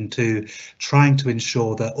effort into trying to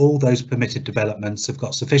ensure that all those permitted developments have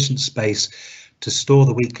got sufficient space to store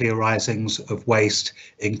the weekly arisings of waste,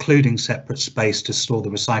 including separate space to store the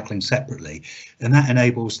recycling separately. And that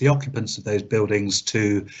enables the occupants of those buildings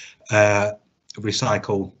to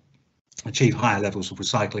achieve higher levels of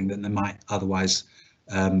recycling than they might otherwise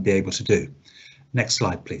be able to do. Next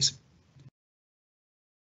slide, please.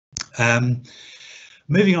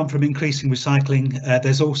 Moving on from increasing recycling,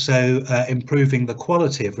 there's also improving the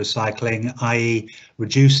quality of recycling, i.e.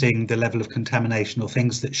 reducing the level of contamination or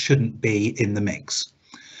things that shouldn't be in the mix.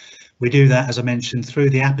 We do that, as I mentioned, through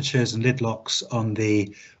the apertures and lid locks on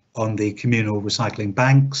the communal recycling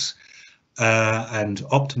banks and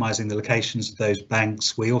optimising the locations of those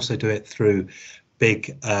banks. We also do it through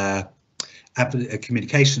big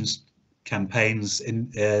communications campaigns in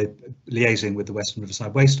liaising with the Western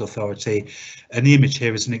Riverside Waste Authority, and the image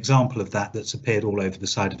here is an example of that that's appeared all over the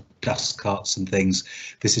side of dust carts and things.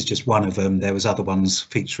 This is just one of them. There was other ones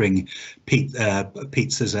featuring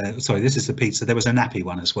pizzas. Sorry, this is the pizza. There was a nappy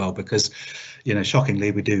one as well, because, you know,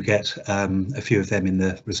 shockingly we do get a few of them in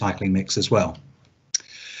the recycling mix as well.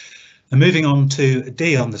 And moving on to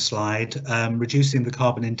D on the slide, reducing the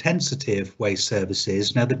carbon intensity of waste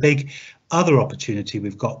services. Now, the big other opportunity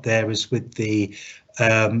we've got there is with the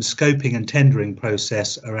scoping and tendering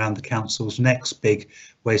process around the council's next big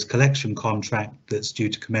waste collection contract that's due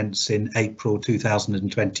to commence in April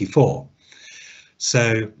 2024.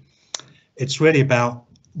 So it's really about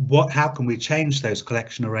how can we change those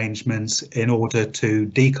collection arrangements in order to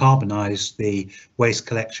decarbonise the waste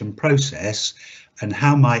collection process, and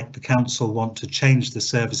how might the council want to change the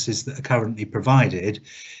services that are currently provided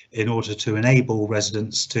in order to enable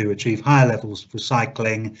residents to achieve higher levels of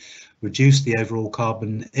recycling, reduce the overall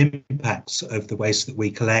carbon impacts of the waste that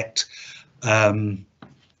we collect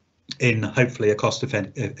in hopefully a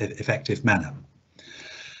cost-effective manner.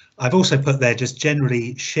 I've also put there just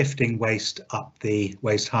generally shifting waste up the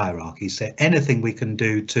waste hierarchy. So anything we can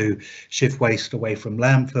do to shift waste away from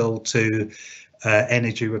landfill to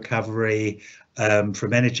energy recovery,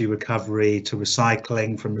 from energy recovery to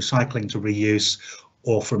recycling, from recycling to reuse,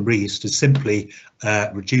 or from reuse to simply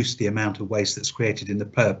reduce the amount of waste that's created in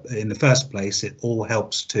the first place. It all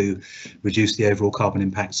helps to reduce the overall carbon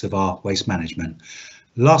impacts of our waste management.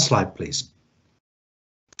 Last slide, please.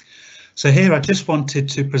 So here I just wanted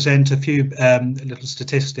to present a few little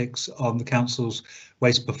statistics on the council's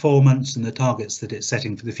waste performance and the targets that it's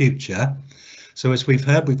setting for the future. So as we've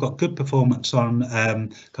heard, we've got good performance on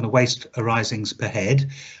kind of waste arisings per head.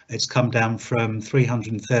 It's come down from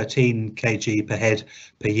 313 kg per head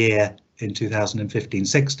per year in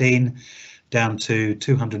 2015-16 down to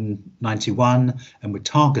 291, and we're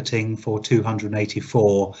targeting for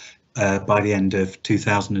 284 by the end of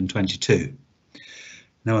 2022.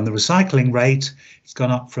 Now on the recycling rate, it's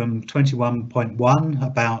gone up from 21.1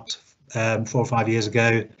 about 4 or 5 years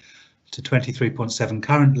ago to 23.7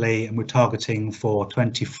 currently, and we're targeting for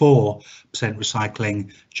 24%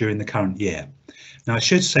 recycling during the current year. Now I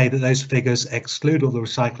should say that those figures exclude all the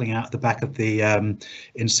recycling out the back of the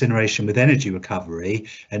incineration with energy recovery,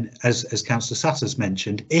 and as Councillor Sutter's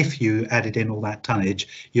mentioned, if you added in all that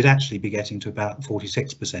tonnage, you'd actually be getting to about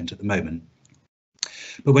 46% at the moment.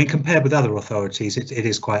 But when compared with other authorities, it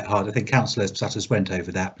is quite hard. I think Councillor Sutters went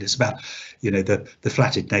over that, but it's about, you know, the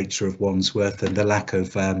flatted nature of Wandsworth and the lack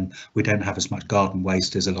of, we don't have as much garden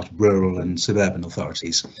waste as a lot of rural and suburban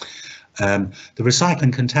authorities. The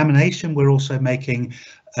recycling contamination, we're also making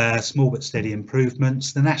small but steady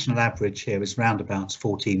improvements. The national average here is roundabouts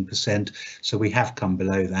 14%, so we have come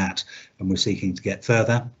below that and we're seeking to get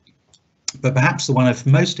further. But perhaps the one of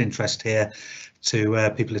most interest here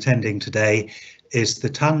to people attending today is the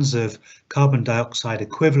tons of carbon dioxide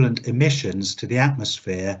equivalent emissions to the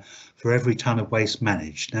atmosphere for every tonne of waste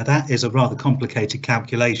managed. Now that is a rather complicated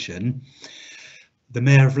calculation. The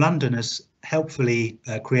Mayor of London has helpfully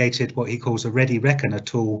created what he calls a Ready Reckoner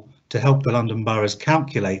tool to help the London boroughs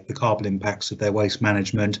calculate the carbon impacts of their waste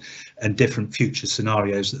management and different future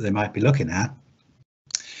scenarios that they might be looking at.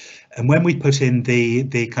 And when we put in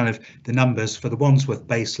the kind of the numbers for the Wandsworth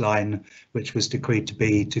baseline, which was decreed to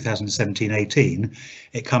be 2017-18,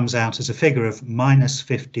 it comes out as a figure of minus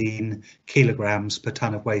 15 kilograms per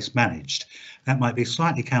tonne of waste managed. That might be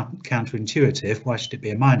slightly counterintuitive. Why should it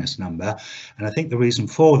be a minus number? And I think the reason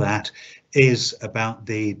for that is about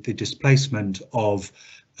the displacement of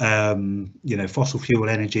you know, fossil fuel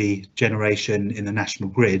energy generation in the national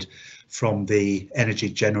grid from the energy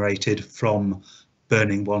generated from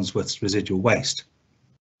burning Wandsworth's residual waste.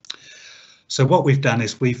 So what we've done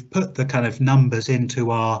is we've put the kind of numbers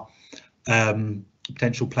into our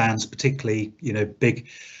potential plans, particularly, you know, big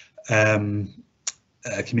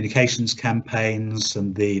communications campaigns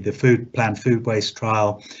and the planned food waste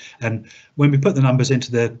trial. And when we put the numbers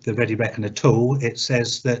into the Ready Reckoner tool, it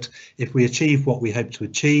says that if we achieve what we hope to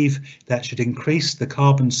achieve, that should increase the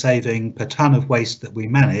carbon saving per tonne of waste that we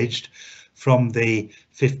managed from the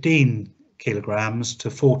 15 kilograms to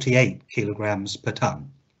 48 kilograms per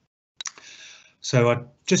tonne. So I'd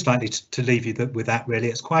just like to leave you with that really.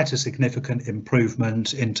 It's quite a significant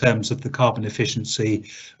improvement in terms of the carbon efficiency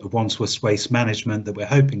of Wandsworth's waste management that we're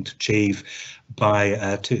hoping to achieve by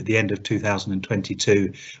the end of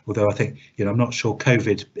 2022. Although I think, you know, I'm not sure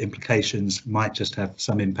COVID implications might just have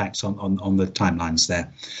some impacts on the timelines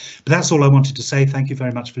there. But that's all I wanted to say. Thank you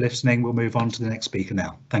very much for listening. We'll move on to the next speaker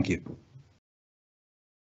now. Thank you.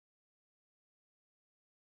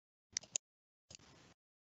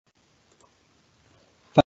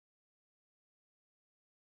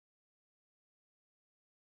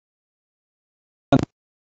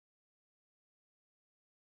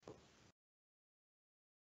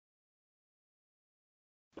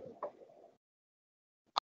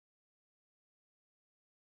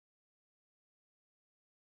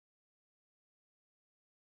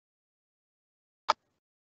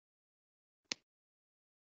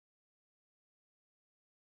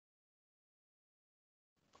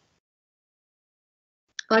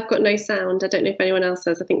 I've got no sound. I don't know if anyone else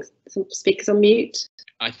has. I think some speakers on mute.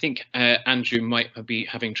 I think Andrew might be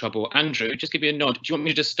having trouble. Andrew, just give me a nod. Do you want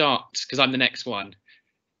me to just start? Because I'm the next one.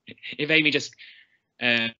 If Amy just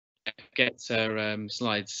gets her my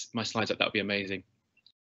slides up, that would be amazing.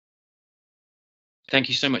 Thank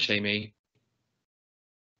you so much, Amy.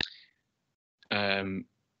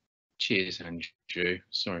 Cheers, Andrew.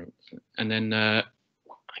 Sorry. And then I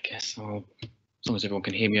guess I'll, as long as everyone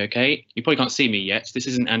can hear me okay. You probably can't see me yet. This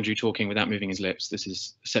isn't Andrew talking without moving his lips. This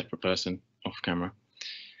is a separate person off camera.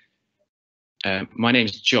 My name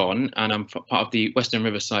is John, and I'm part of the Western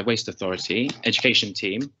Riverside Waste Authority education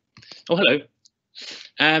team. Oh, hello.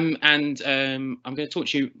 I'm going to talk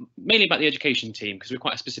to you mainly about the education team because we're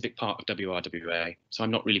quite a specific part of WRWA. So I'm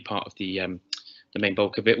not really part of the main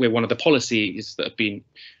bulk of it. We're one of the policies that have been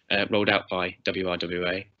rolled out by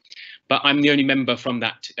WRWA. But I'm the only member from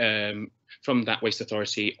that waste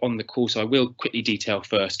authority on the call, so I will quickly detail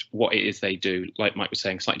first what it is they do. Like Mike was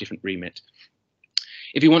saying, slightly different remit.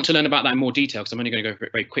 If you want to learn about that in more detail, because I'm only going to go through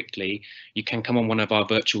it very quickly, you can come on one of our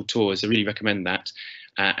virtual tours. I really recommend that.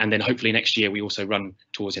 And then hopefully next year we also run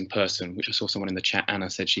tours in person, which I saw someone in the chat, Anna,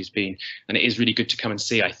 said she's been. And it is really good to come and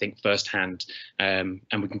see, I think, firsthand. And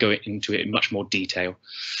we can go into it in much more detail.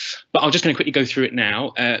 But I'm just going to quickly go through it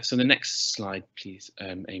now. So the next slide, please,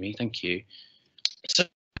 Amy. Thank you. So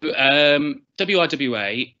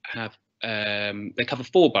WRWA have they cover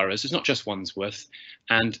 4 boroughs. It's not just Wandsworth,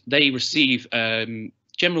 and they receive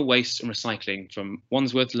general waste and recycling from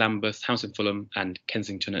Wandsworth, Lambeth, House and Fulham, and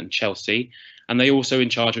Kensington and Chelsea. And they're also in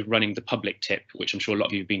charge of running the public tip, which I'm sure a lot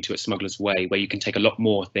of you have been to at Smuggler's Way, where you can take a lot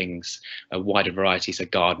more things, a wider variety, so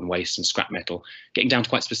garden waste and scrap metal, getting down to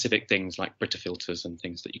quite specific things like Brita filters and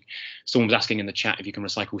things that you. Someone was asking in the chat if you can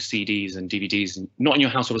recycle CDs and DVDs, and not in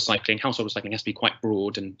your household recycling. Household recycling has to be quite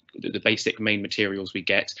broad and the basic main materials we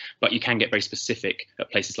get, but you can get very specific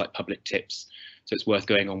at places like public tips. So it's worth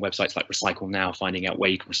going on websites like Recycle Now, finding out where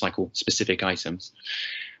you can recycle specific items.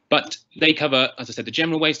 But they cover, as I said, the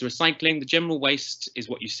general waste, the recycling. The general waste is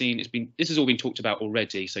what you've seen. This has all been talked about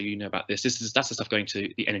already, so you know about this. That's the stuff going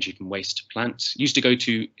to the energy from waste plant. Used to go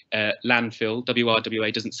to landfill.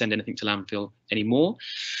 WRWA doesn't send anything to landfill anymore.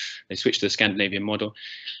 They switched to the Scandinavian model.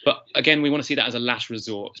 But again, we want to see that as a last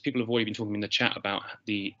resort. As people have already been talking in the chat about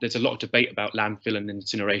there's a lot of debate about landfill and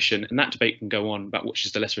incineration, and that debate can go on about which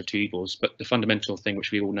is the lesser of two evils. But the fundamental thing,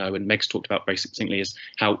 which we all know, and Meg's talked about very succinctly, is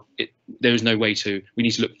how there is no way to. We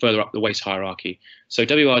need to look further up the waste hierarchy. So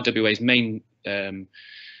WRWA's main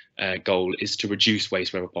goal is to reduce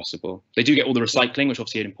waste wherever possible. They do get all the recycling, which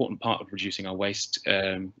obviously is an important part of reducing our waste.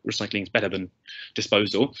 Recycling is better than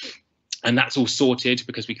disposal. And that's all sorted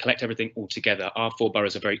because we collect everything all together. Our 4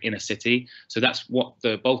 boroughs are very inner city. So that's what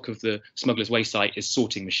the bulk of the Smuggler's Way site is,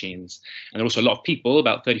 sorting machines. And there are also a lot of people,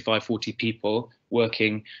 about 35, 40 people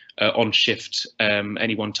working on shift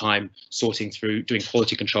any one time, sorting through, doing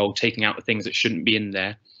quality control, taking out the things that shouldn't be in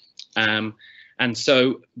there. And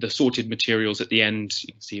so the sorted materials at the end,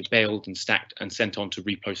 you can see baled and stacked and sent on to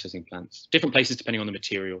reprocessing plants. Different places depending on the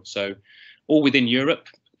material. So all within Europe.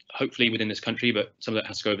 hopefully within this country, but some of that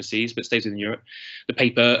has to go overseas, but stays within Europe. The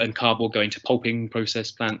paper and cardboard go into pulping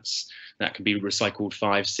process plants that can be recycled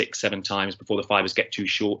 5, 6, 7 times before the fibers get too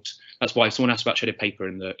short. That's why someone asked about shredded paper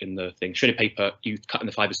in the thing. Shredded paper, you cut in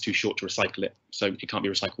the fibers too short to recycle it, so it can't be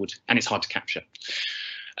recycled, and it's hard to capture.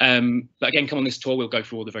 But again, come on this tour, we'll go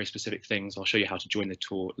through all the very specific things. I'll show you how to join the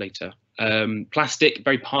tour later. Plastic,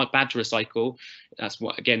 very bad to recycle. That's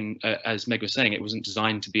what, again, as Meg was saying, it wasn't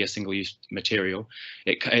designed to be a single-use material.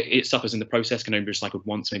 It suffers in the process, can only be recycled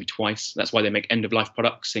once, maybe twice. That's why they make end-of-life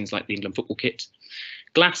products, things like the England football kit.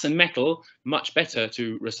 Glass and metal, much better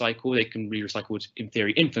to recycle. They can be recycled in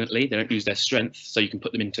theory infinitely. They don't lose their strength, so you can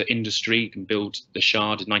put them into industry. You can build the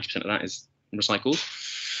shard, 90% of that is recycled.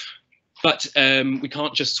 But we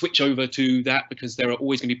can't just switch over to that, because there are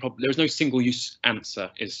always going to be problems. There is no single-use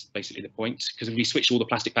answer, is basically the point. Because if we switch all the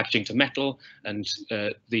plastic packaging to metal and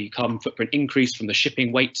the carbon footprint increase from the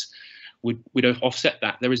shipping weight, we don't offset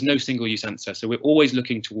that. There is no single-use answer. So we're always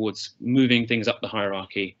looking towards moving things up the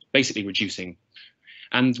hierarchy, basically reducing.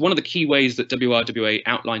 And one of the key ways that WRWA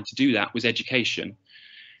outlined to do that was education.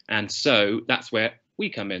 And so that's where we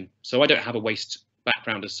come in. So I don't have a waste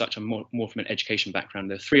background as such. I'm more from an education background.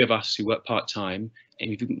 There are 3 of us who work part-time.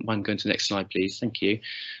 Amy, if you wouldn't mind going to the next slide, please. Thank you.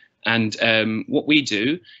 And what we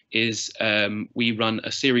do is we run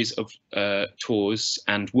a series of tours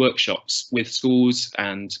and workshops with schools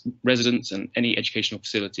and residents and any educational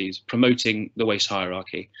facilities promoting the waste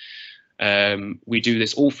hierarchy. We do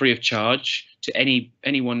this all free of charge to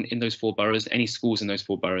anyone in those 4 boroughs, any schools in those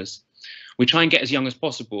 4 boroughs. We try and get as young as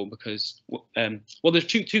possible because, well, there's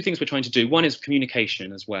two things we're trying to do. One is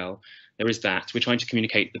communication as well. There is that. We're trying to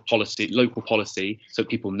communicate the policy, local policy, so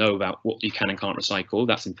people know about what you can and can't recycle.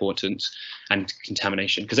 That's important. And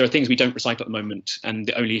contamination, because there are things we don't recycle at the moment, and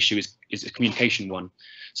the only issue is a communication one.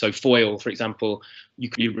 So foil, for example, you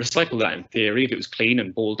could recycle that in theory if it was clean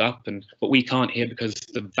and balled up, but we can't here because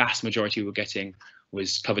the vast majority we're getting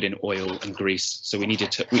was covered in oil and grease. So we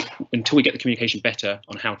needed to, until we get the communication better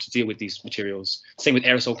on how to deal with these materials. Same with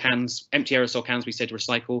aerosol cans, empty aerosol cans we said to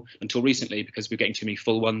recycle until recently, because we're getting too many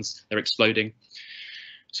full ones, they're exploding.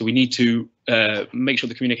 So we need to make sure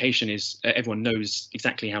the communication is, everyone knows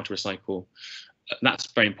exactly how to recycle. That's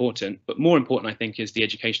very important, but more important, I think, is the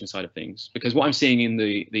education side of things, because what I'm seeing in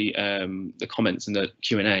the comments and the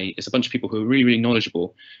Q&A is a bunch of people who are really, really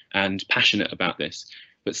knowledgeable and passionate about this.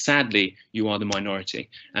 But sadly, you are the minority,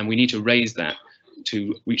 and we need to raise that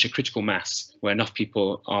to reach a critical mass where enough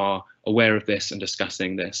people are aware of this and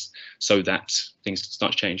discussing this, so that things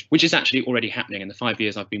start to change, which is actually already happening. In the 5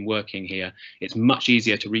 years I've been working here, it's much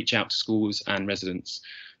easier to reach out to schools and residents.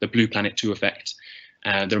 The Blue Planet 2 effect.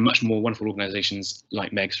 There are much more wonderful organisations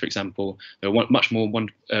like MEGS, for example. There are much more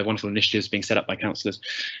wonderful initiatives being set up by councillors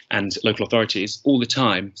and local authorities all the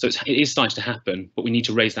time. So it is starting to happen, but we need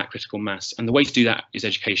to raise that critical mass. And the way to do that is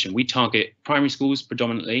education. We target primary schools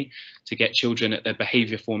predominantly to get children at their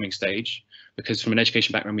behaviour forming stage, because from an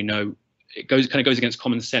education background, we know it kind of goes against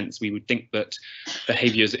common sense. We would think that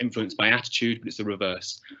behaviours are influenced by attitude, but it's the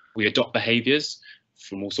reverse. We adopt behaviours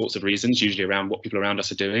from all sorts of reasons, usually around what people around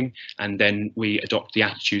us are doing, and then we adopt the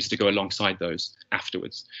attitudes to go alongside those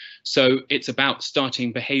afterwards. So it's about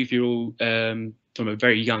starting behavioural from a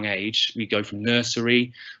very young age. We go from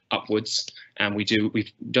nursery upwards, and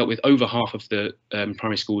we've dealt with over half of the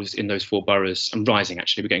primary schools in those 4 boroughs, and rising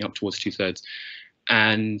actually, we're getting up towards 2/3.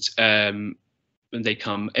 And they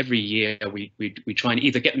come every year. We try and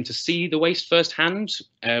either get them to see the waste firsthand,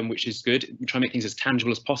 which is good. We try and make things as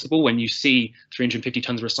tangible as possible. When you see 350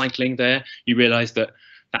 tonnes of recycling there, you realise that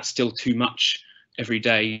that's still too much every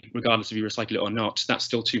day, regardless if you recycle it or not. That's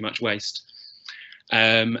still too much waste.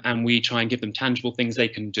 And we try and give them tangible things they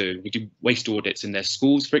can do. We do waste audits in their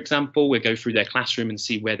schools, for example. We go through their classroom and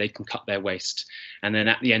see where they can cut their waste. And then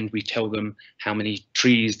at the end, we tell them how many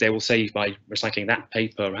trees they will save by recycling that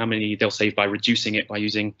paper, or how many they'll save by reducing it by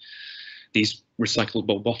using these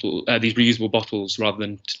recyclable these reusable bottles rather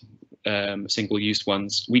than single-use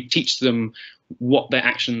ones. We teach them what their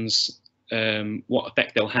actions, what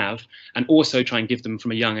effect they'll have, and also try and give them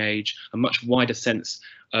from a young age a much wider sense,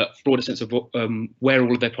 broader sense of where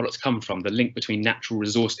all of their products come from, the link between natural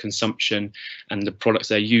resource consumption and the products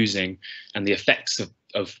they're using, and the effects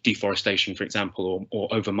of deforestation, for example, or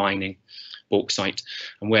overmining, bauxite,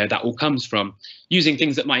 and where that all comes from. Using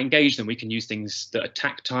things that might engage them, we can use things that are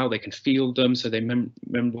tactile, they can feel them, so they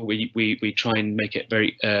remember. We try and make it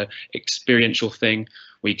very experiential thing.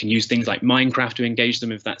 We can use things like Minecraft to engage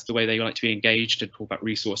them if that's the way they like to be engaged, and talk about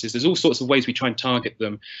resources. There's all sorts of ways we try and target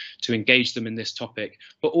them to engage them in this topic,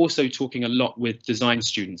 but also talking a lot with design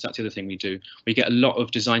students. That's the other thing we do. We get a lot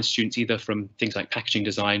of design students either from things like packaging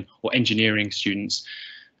design or engineering students,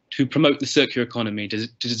 to promote the circular economy, to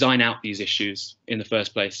design out these issues in the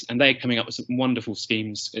first place. And they're coming up with some wonderful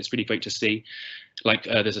schemes. It's really great to see. Like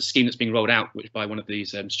there's a scheme that's being rolled out by one of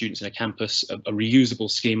these students in a campus, a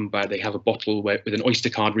reusable scheme where they have a bottle with an Oyster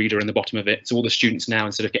card reader in the bottom of it. So all the students now,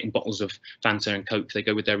 instead of getting bottles of Fanta and Coke, they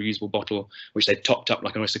go with their reusable bottle, which they've topped up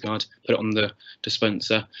like an Oyster card, put it on the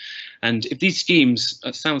dispenser. And if these schemes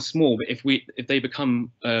sound small, but if they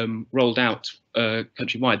become rolled out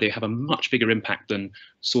countrywide, they have a much bigger impact than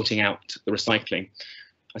sorting out the recycling.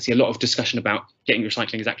 I see a lot of discussion about getting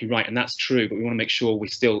recycling exactly right, and that's true, but we want to make sure we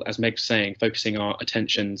still, as Meg's saying, focusing our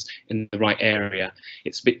attentions in the right area.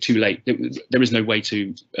 It's a bit too late. There is no way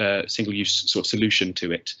to single-use sort of solution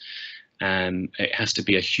to it. It has to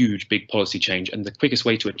be a huge, big policy change, and the quickest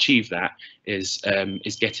way to achieve that is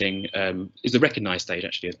the recognised stage,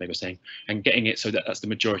 actually, as Meg was saying, and getting it so that that's the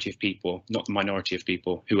majority of people, not the minority of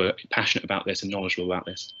people who are passionate about this and knowledgeable about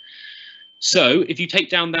this. So if you take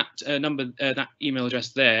down that that email address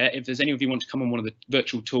there, if there's any of you want to come on one of the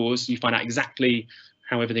virtual tours, you find out exactly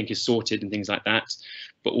how everything is sorted and things like that,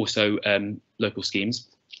 but also local schemes.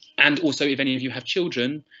 And also, if any of you have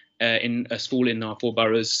children in a school in our 4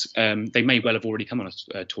 boroughs, they may well have already come on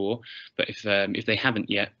a tour, but if they haven't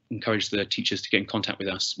yet, encourage the teachers to get in contact with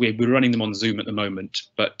us. We're running them on Zoom at the moment,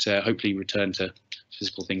 but hopefully return to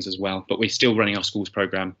physical things as well. But we're still running our schools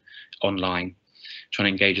programme online, trying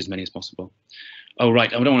to engage as many as possible. Oh,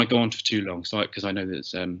 right, I don't want to go on for too long, so because I know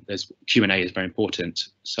there's Q&A is very important,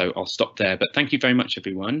 so I'll stop there. But thank you very much,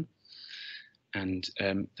 everyone, and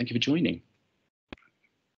thank you for joining.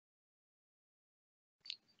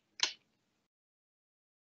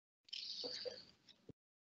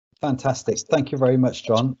 Fantastic. Thank you very much,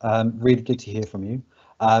 John. Really good to hear from you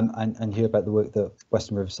and hear about the work that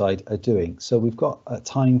Western Riverside are doing. So we've got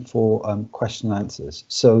time for question and answers.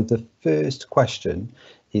 So the first question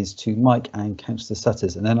is to Mike and Councillor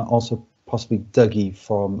Sutters, and then also possibly Dougie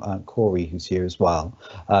from Corey, who's here as well.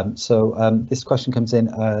 This question comes in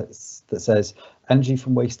that says, energy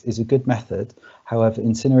from waste is a good method. However,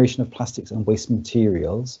 incineration of plastics and waste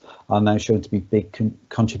materials are now shown to be big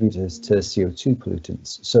contributors to CO2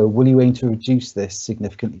 pollutants. So will you aim to reduce this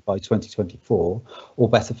significantly by 2024, or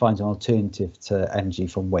better find an alternative to energy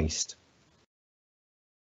from waste?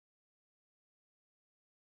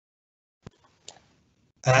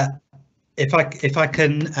 If I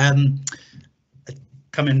can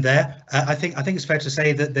come in there, I think it's fair to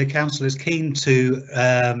say that the council is keen to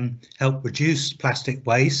help reduce plastic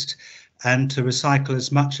waste and to recycle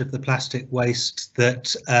as much of the plastic waste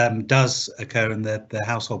that does occur in the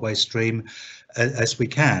household waste stream as we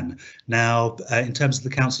can. Now, in terms of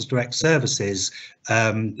the council's direct services,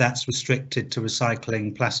 that's restricted to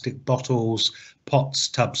recycling plastic bottles, pots,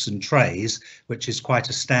 tubs and trays, which is quite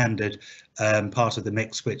a standard part of the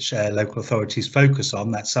mix which local authorities focus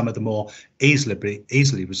on. That's some of the more easily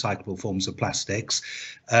recyclable forms of plastics.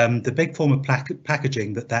 The big form of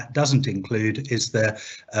packaging that doesn't include is the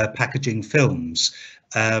packaging films.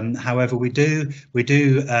 However, we do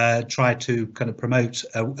try to kind of promote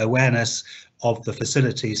awareness of the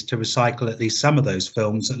facilities to recycle at least some of those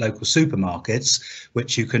films at local supermarkets,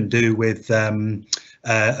 which you can do with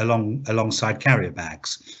alongside carrier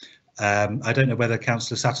bags. I don't know whether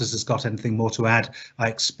Councillor Sutters has got anything more to add. I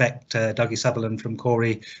expect Dougie Sutherland from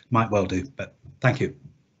Corey might well do, but thank you.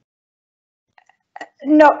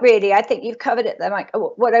 Not really. I think you've covered it there, Mike.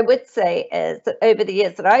 What I would say is that over the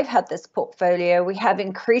years that I've had this portfolio, we have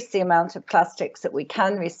increased the amount of plastics that we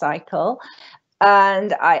can recycle.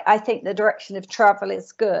 And I think the direction of travel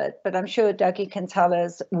is good, but I'm sure Dougie can tell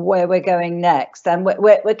us where we're going next. And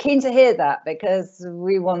we're keen to hear that because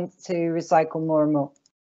we want to recycle more and more.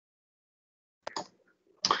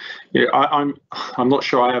 Yeah, I'm not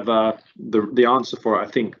sure I have the answer for it. I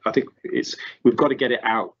think it's we've got to get it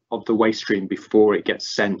out of the waste stream before it gets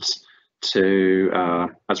sent to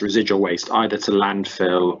as residual waste, either to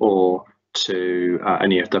landfill or to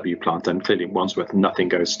an EFW plant. And clearly in Wandsworth nothing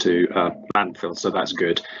goes to landfill, so that's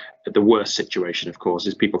good. The worst situation, of course,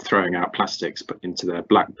 is people throwing out plastics into their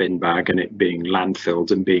black bin bag and it being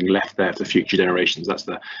landfilled and being left there for future generations. That's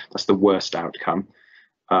the worst outcome.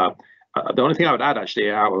 The only thing I would add,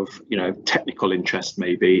 actually, out of technical interest,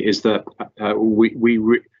 maybe, is that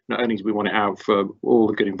we not only do we want it out for all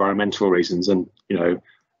the good environmental reasons, and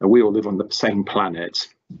we all live on the same planet.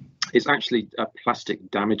 It's actually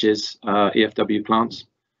plastic damages EFW plants.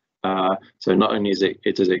 So not only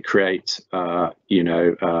does it create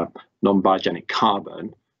non-biogenic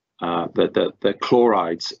carbon, the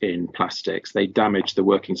chlorides in plastics, they damage the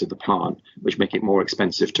workings of the plant, which make it more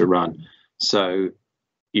expensive to run. So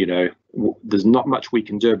there's not much we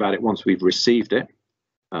can do about it once we've received it.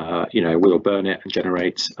 we'll burn it and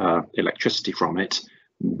generate electricity from it,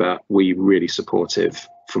 but we're really supportive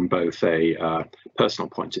from both a personal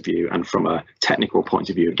point of view and from a technical point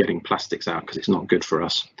of view of getting plastics out, because it's not good for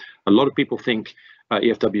us. A lot of people think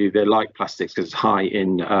EFW, they like plastics because it's high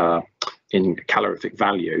in calorific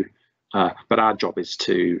value, but our job is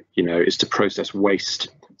to process waste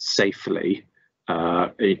safely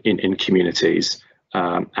in communities,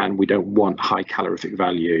 and we don't want high calorific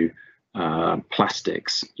value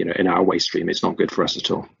plastics in our waste stream. It's not good for us at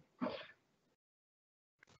all.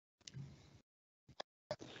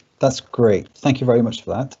 That's great. Thank you very much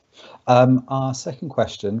for that. Our second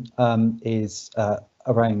question is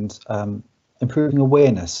around improving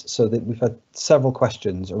awareness. So that we've had several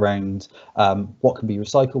questions around what can be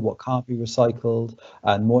recycled, what can't be recycled,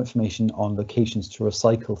 and more information on locations to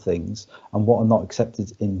recycle things and what are not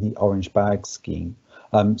accepted in the orange bag scheme.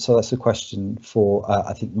 So that's a question for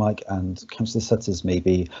I think Mike and Councillor Sutters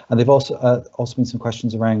maybe, and they've also been some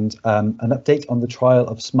questions around an update on the trial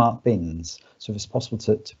of smart bins. So if it's possible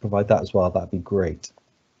to provide that as well, that'd be great.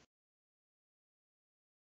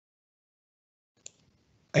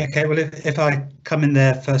 Okay, well, if I come in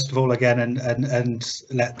there first of all again and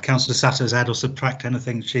let Councillor Sutters add or subtract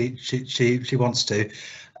anything she wants to.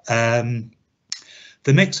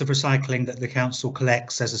 The mix of recycling that the council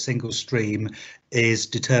collects as a single stream is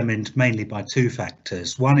determined mainly by two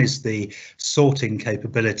factors. One is the sorting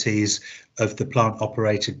capabilities of the plant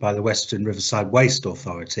operated by the Western Riverside Waste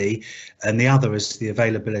Authority, and the other is the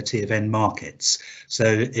availability of end markets.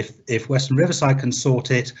 So if Western Riverside can sort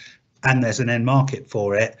it and there's an end market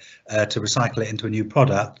for it to recycle it into a new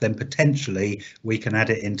product, then potentially we can add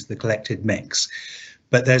it into the collected mix.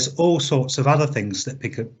 But there's all sorts of other things that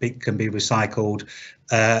can be recycled,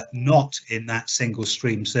 not in that single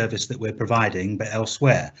stream service that we're providing, but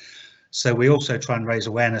elsewhere. So we also try and raise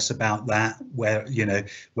awareness about that, where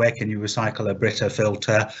can you recycle a Brita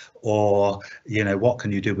filter, or what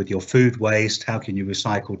can you do with your food waste, how can you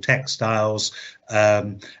recycle textiles,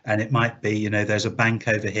 and it might be there's a bank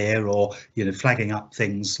over here, or flagging up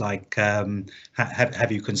things like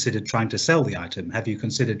have you considered trying to sell the item, have you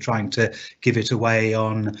considered trying to give it away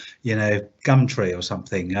on Gumtree or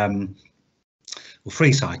something, or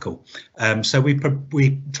free cycle. So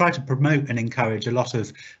we try to promote and encourage a lot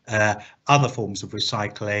of other forms of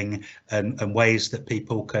recycling and ways that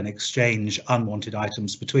people can exchange unwanted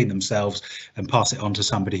items between themselves and pass it on to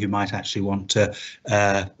somebody who might actually want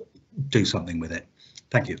to do something with it.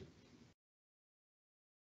 Thank you.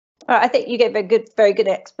 I think you gave a very good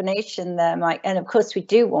explanation there, Mike. And of course, we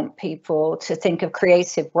do want people to think of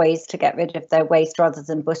creative ways to get rid of their waste rather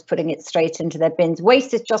than just putting it straight into their bins.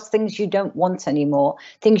 Waste is just things you don't want anymore,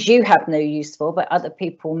 things you have no use for, but other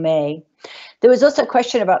people may. There was also a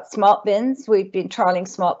question about smart bins. We've been trialling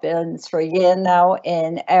smart bins for a year now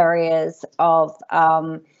in areas of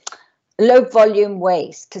low volume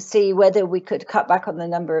waste to see whether we could cut back on the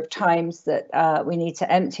number of times that we need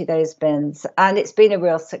to empty those bins. And it's been a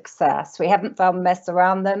real success. We haven't found mess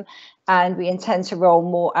around them, and we intend to roll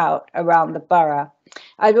more out around the borough.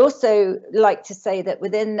 I'd also like to say that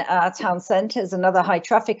within our town centres and other high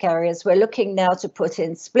traffic areas, we're looking now to put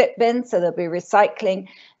in split bins, so there'll be recycling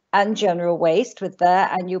and general waste with there,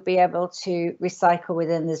 and you'll be able to recycle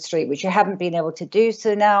within the street, which you haven't been able to do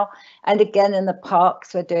so now. And again, in the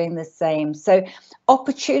parks, we're doing the same. So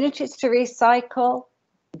opportunities to recycle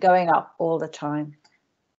going up all the time.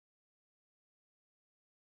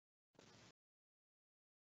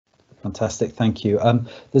 Fantastic, thank you.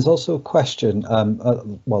 There's also a question,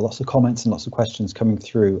 well, lots of comments and lots of questions coming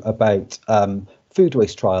through about food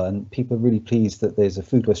waste trial, and people are really pleased that there's a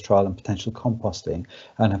food waste trial and potential composting,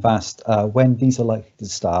 and have asked when these are likely to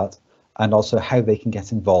start and also how they can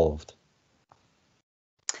get involved.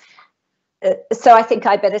 So I think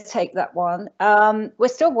I better take that one. We're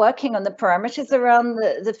still working on the parameters around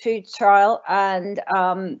the food trial and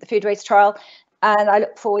the food waste trial, and I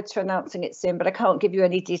look forward to announcing it soon, but I can't give you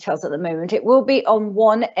any details at the moment. It will be on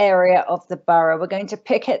one area of the borough. We're going to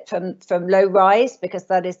pick it from low rise because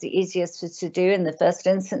that is the easiest to do in the first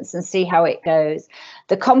instance, and see how it goes.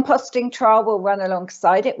 The composting trial will run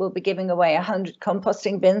alongside it. We'll be giving away 100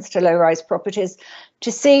 composting bins to low rise properties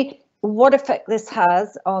to see what effect this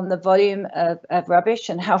has on the volume of rubbish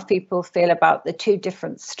and how people feel about the two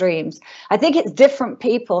different streams. I think it's different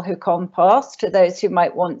people who compost to those who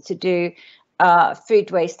might want to do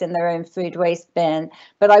food waste in their own food waste bin,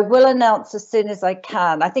 but I will announce as soon as I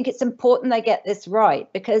can. I think it's important I get this right,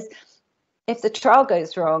 because if the trial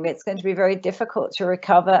goes wrong, it's going to be very difficult to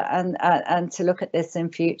recover and to look at this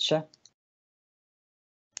in future.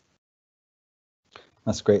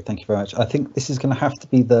 That's great. Thank you very much. I think this is going to have to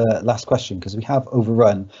be the last question because we have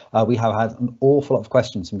overrun. We have had an awful lot of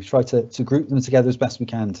questions and we've tried to group them together as best we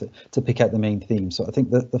can to pick out the main theme. So I think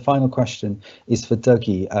that the final question is for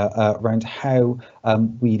Dougie around how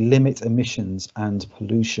we limit emissions and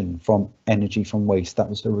pollution from energy from waste. That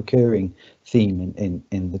was a recurring theme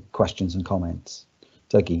in the questions and comments.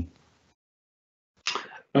 Dougie.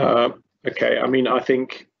 Okay, I mean, I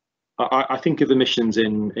think of emissions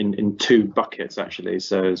in two buckets actually.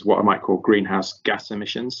 So there's what I might call greenhouse gas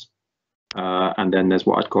emissions, and then there's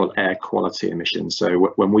what I'd call air quality emissions.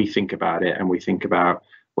 So when we think about it and we think about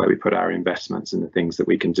where we put our investments and the things that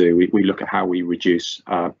we can do, we look at how we reduce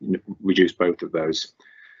both of those.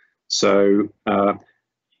 So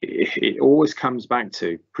it always comes back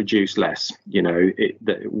to produce less. You know,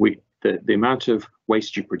 the amount of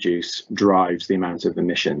waste you produce drives the amount of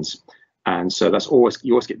emissions. And so that's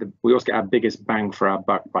we always get our biggest bang for our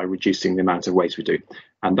buck by reducing the amount of waste we do.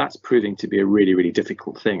 And that's proving to be a really, really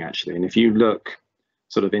difficult thing, actually. And if you look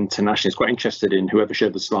sort of internationally, it's quite interested in whoever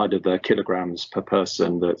showed the slide of the kilograms per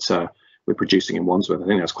person that we're producing in Wandsworth. I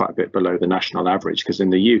think that's quite a bit below the national average, because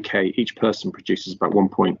in the UK, each person produces about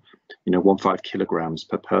 1.15 kilograms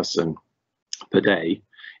per person per day.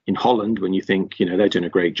 In Holland, when you think, you know, they're doing a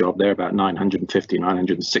great job, they're about 950,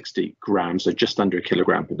 960 grams, so just under a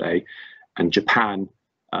kilogram per day. And Japan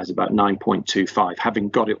is about 9.25, having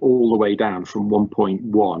got it all the way down from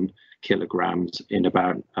 1.1 kilograms in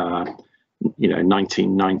about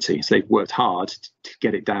 1990. So they've worked hard to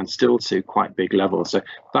get it down still to quite big levels. So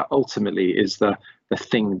that ultimately is the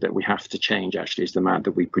thing that we have to change, actually, is the amount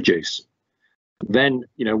that we produce. Then,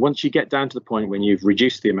 you know, once you get down to the point when you've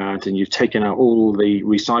reduced the amount and you've taken out all the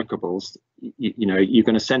recyclables, you know, you're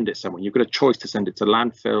going to send it somewhere. You've got a choice to send it to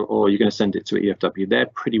landfill or you're going to send it to EFW. They're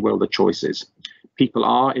pretty well the choices. People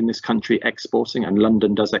are in this country exporting, and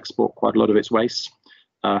London does export quite a lot of its waste.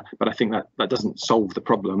 But I think that doesn't solve the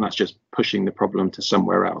problem. That's just pushing the problem to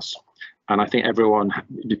somewhere else. And I think everyone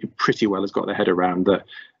pretty well has got their head around that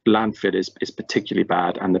landfill is particularly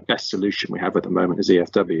bad, and the best solution we have at the moment is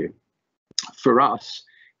EFW. For us,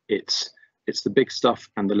 it's the big stuff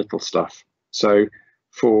and the little stuff. So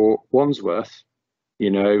for Wandsworth, you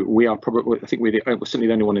know, we are probably, I think we're certainly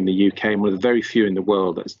the only one in the UK and one of the very few in the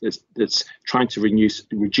world that's trying to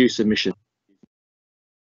reduce emissions.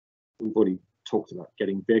 We've already talked about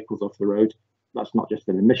getting vehicles off the road. That's not just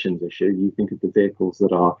an emissions issue. You think of the vehicles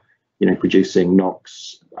that are, you know, producing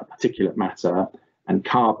NOx, particulate matter, and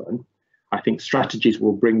carbon. I think strategies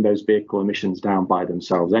will bring those vehicle emissions down by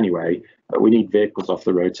themselves anyway, but we need vehicles off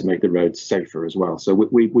the road to make the roads safer as well. So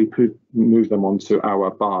we move them onto our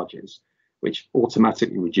barges, which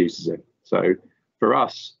automatically reduces it. So for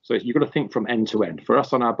us, so you've got to think from end to end. For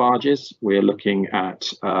us on our barges, we're looking at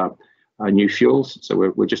new fuels.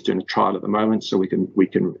 So we're just doing a trial at the moment, so we can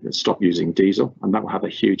stop using diesel, and that will have a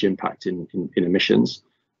huge impact in emissions.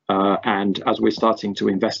 And as we're starting to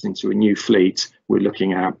invest into a new fleet, we're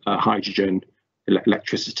looking at hydrogen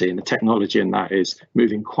electricity, and the technology in that is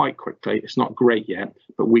moving quite quickly. It's not great yet,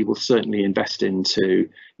 but we will certainly invest into,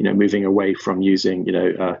 you know, moving away from using, you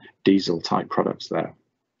know, diesel type products there.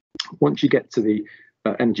 Once you get to the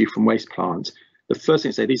energy from waste plant, the first thing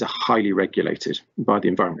to say, these are highly regulated by the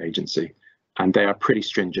Environment Agency, and they are pretty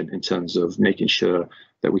stringent in terms of making sure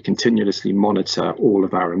that we continuously monitor all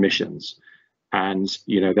of our emissions. And,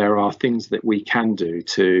 you know, there are things that we can do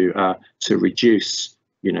to reduce,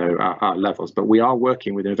 you know, our levels, but we are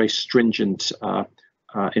working within a very stringent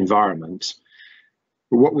environment.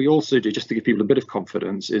 But what we also do, just to give people a bit of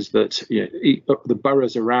confidence, is that, you know, the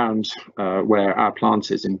boroughs around where our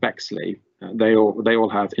plant is in Bexley, they all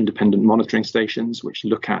have independent monitoring stations which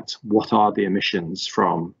look at what are the emissions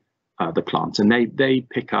from the plant, and they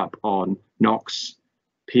pick up on NOx,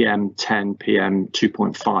 PM10,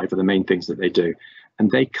 PM2.5 are the main things that they do, and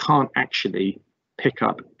they can't actually pick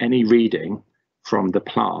up any reading from the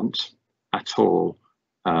plant at all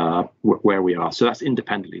where we are. So that's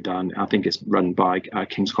independently done. I think it's run by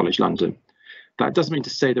King's College London. That doesn't mean to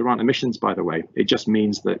say there aren't emissions, by the way. It just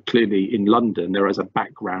means that clearly in London there is a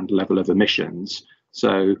background level of emissions.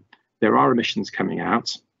 So there are emissions coming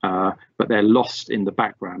out, but they're lost in the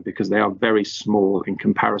background because they are very small in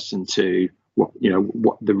comparison to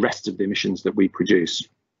what the rest of the emissions that we produce.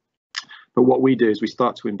 But what we do is we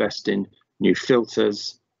start to invest in new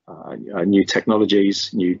filters, new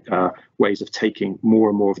technologies, new ways of taking more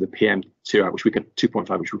and more of the PM2 out, which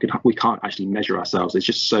 2.5, which we can't actually measure ourselves. It's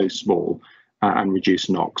just so small, and reduce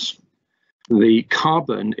NOx. The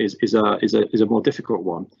carbon is a more difficult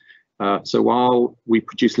one. So while we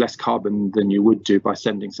produce less carbon than you would do by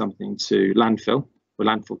sending something to landfill,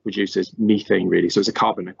 landfill produces methane really, so it's a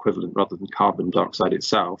carbon equivalent rather than carbon dioxide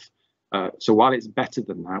itself. So while it's better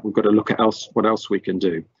than that, we've got to look at what else we can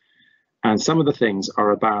do. And some of the things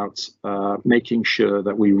are about making sure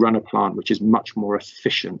that we run a plant which is much more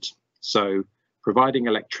efficient. So providing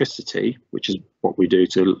electricity, which is what we do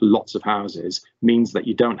to lots of houses, means that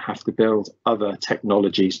you don't have to build other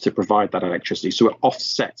technologies to provide that electricity. So it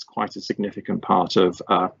offsets quite a significant part of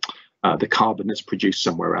the carbon that's produced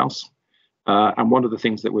somewhere else. And one of the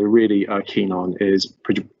things that we're really keen on is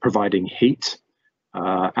providing heat.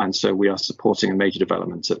 And so we are supporting a major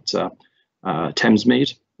development at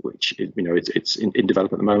Thamesmead, which is, it's in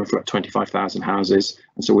development at the moment for about 25,000 houses.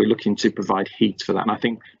 And so we're looking to provide heat for that. And I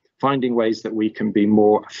think finding ways that we can be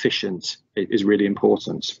more efficient is really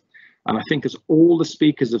important. And I think, as all the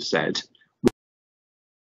speakers have said,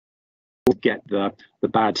 we'll get the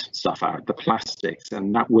bad stuff out, the plastics,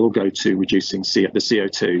 and that will go to reducing the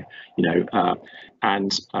CO2,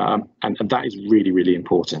 and that is really, really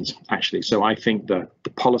important, actually. So I think that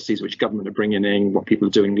the policies which government are bringing in, what people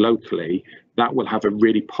are doing locally, that will have a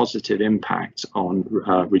really positive impact on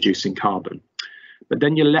reducing carbon. But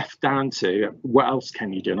then you're left down to what else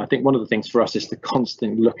can you do? And I think one of the things for us is to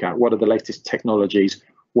constantly look at what are the latest technologies,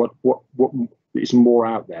 what is more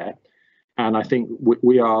out there. And I think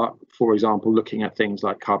we are, for example, looking at things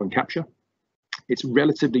like carbon capture. It's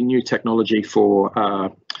relatively new technology for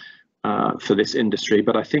this industry,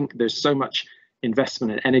 but I think there's so much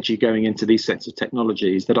investment and energy going into these sets of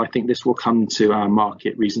technologies that I think this will come to our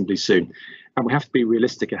market reasonably soon. And we have to be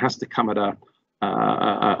realistic. It has to come at a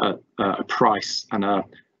price and a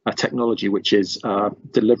technology which is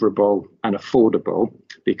deliverable and affordable,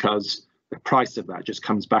 because the price of that just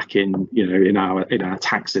comes back in our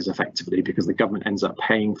taxes effectively, because the government ends up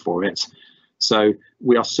paying for it. So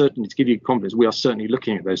we are certainly, to give you confidence, we are certainly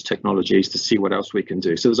looking at those technologies to see what else we can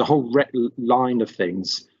do. So there's a whole line of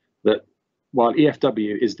things that, while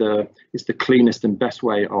EFW is the cleanest and best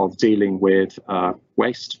way of dealing with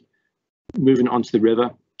waste, moving it onto the river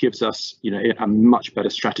gives us a much better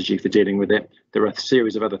strategy for dealing with it. There are a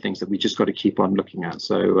series of other things that we just got to keep on looking at.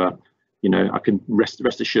 So I can rest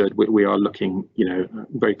assured we are looking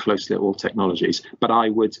very closely at all technologies. But I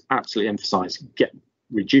would absolutely emphasize,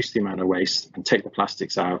 reduce the amount of waste and take the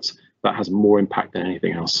plastics out. That has more impact than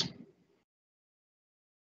anything else.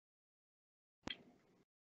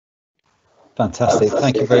 Fantastic.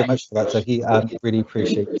 Thank you very much for that, Dougie. Really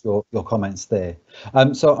appreciate your comments there.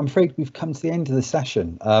 So I'm afraid we've come to the end of the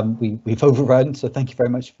session. We've overrun, so thank you very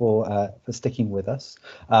much for sticking with us.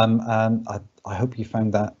 I hope you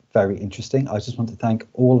found that very interesting. I just want to thank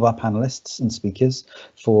all of our panelists and speakers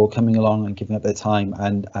for coming along and giving up their time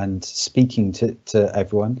and speaking to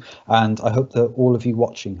everyone. And I hope that all of you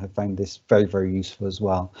watching have found this very, very useful as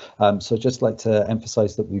well. So I'd just like to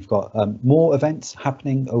emphasize that we've got more events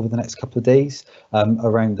happening over the next couple of days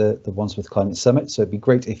around the Wandsworth Climate Summit. So it'd be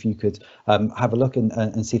great if you could have a look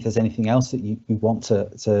and see if there's anything else that you want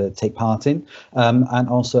to take part in. And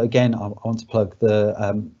also, again, I want to plug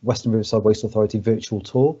the Western Riverside Waste Authority virtual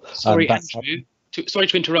tour. Sorry, Andrew. Sorry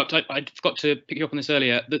to interrupt. I forgot to pick you up on this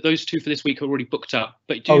earlier. That those two for this week are already booked up.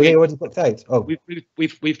 But they already booked out. Oh,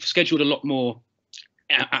 we've scheduled a lot more.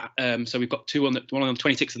 So we've got one on the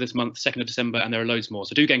 26th of this month, 2nd of December, and there are loads more.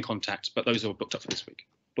 So do get in contact. But those are booked up for this week.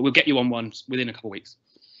 But we'll get you on one within a couple of weeks.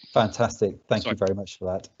 Fantastic. Thank you very much for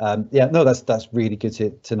that. Yeah, no, that's really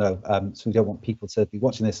good to know. So we don't want people to be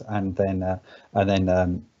watching this and then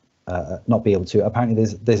not be able to. Apparently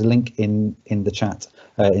there's a link in the chat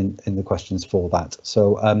in the questions for that.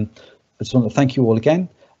 So I just want to thank you all again,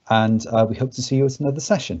 and we hope to see you at another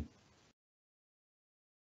session.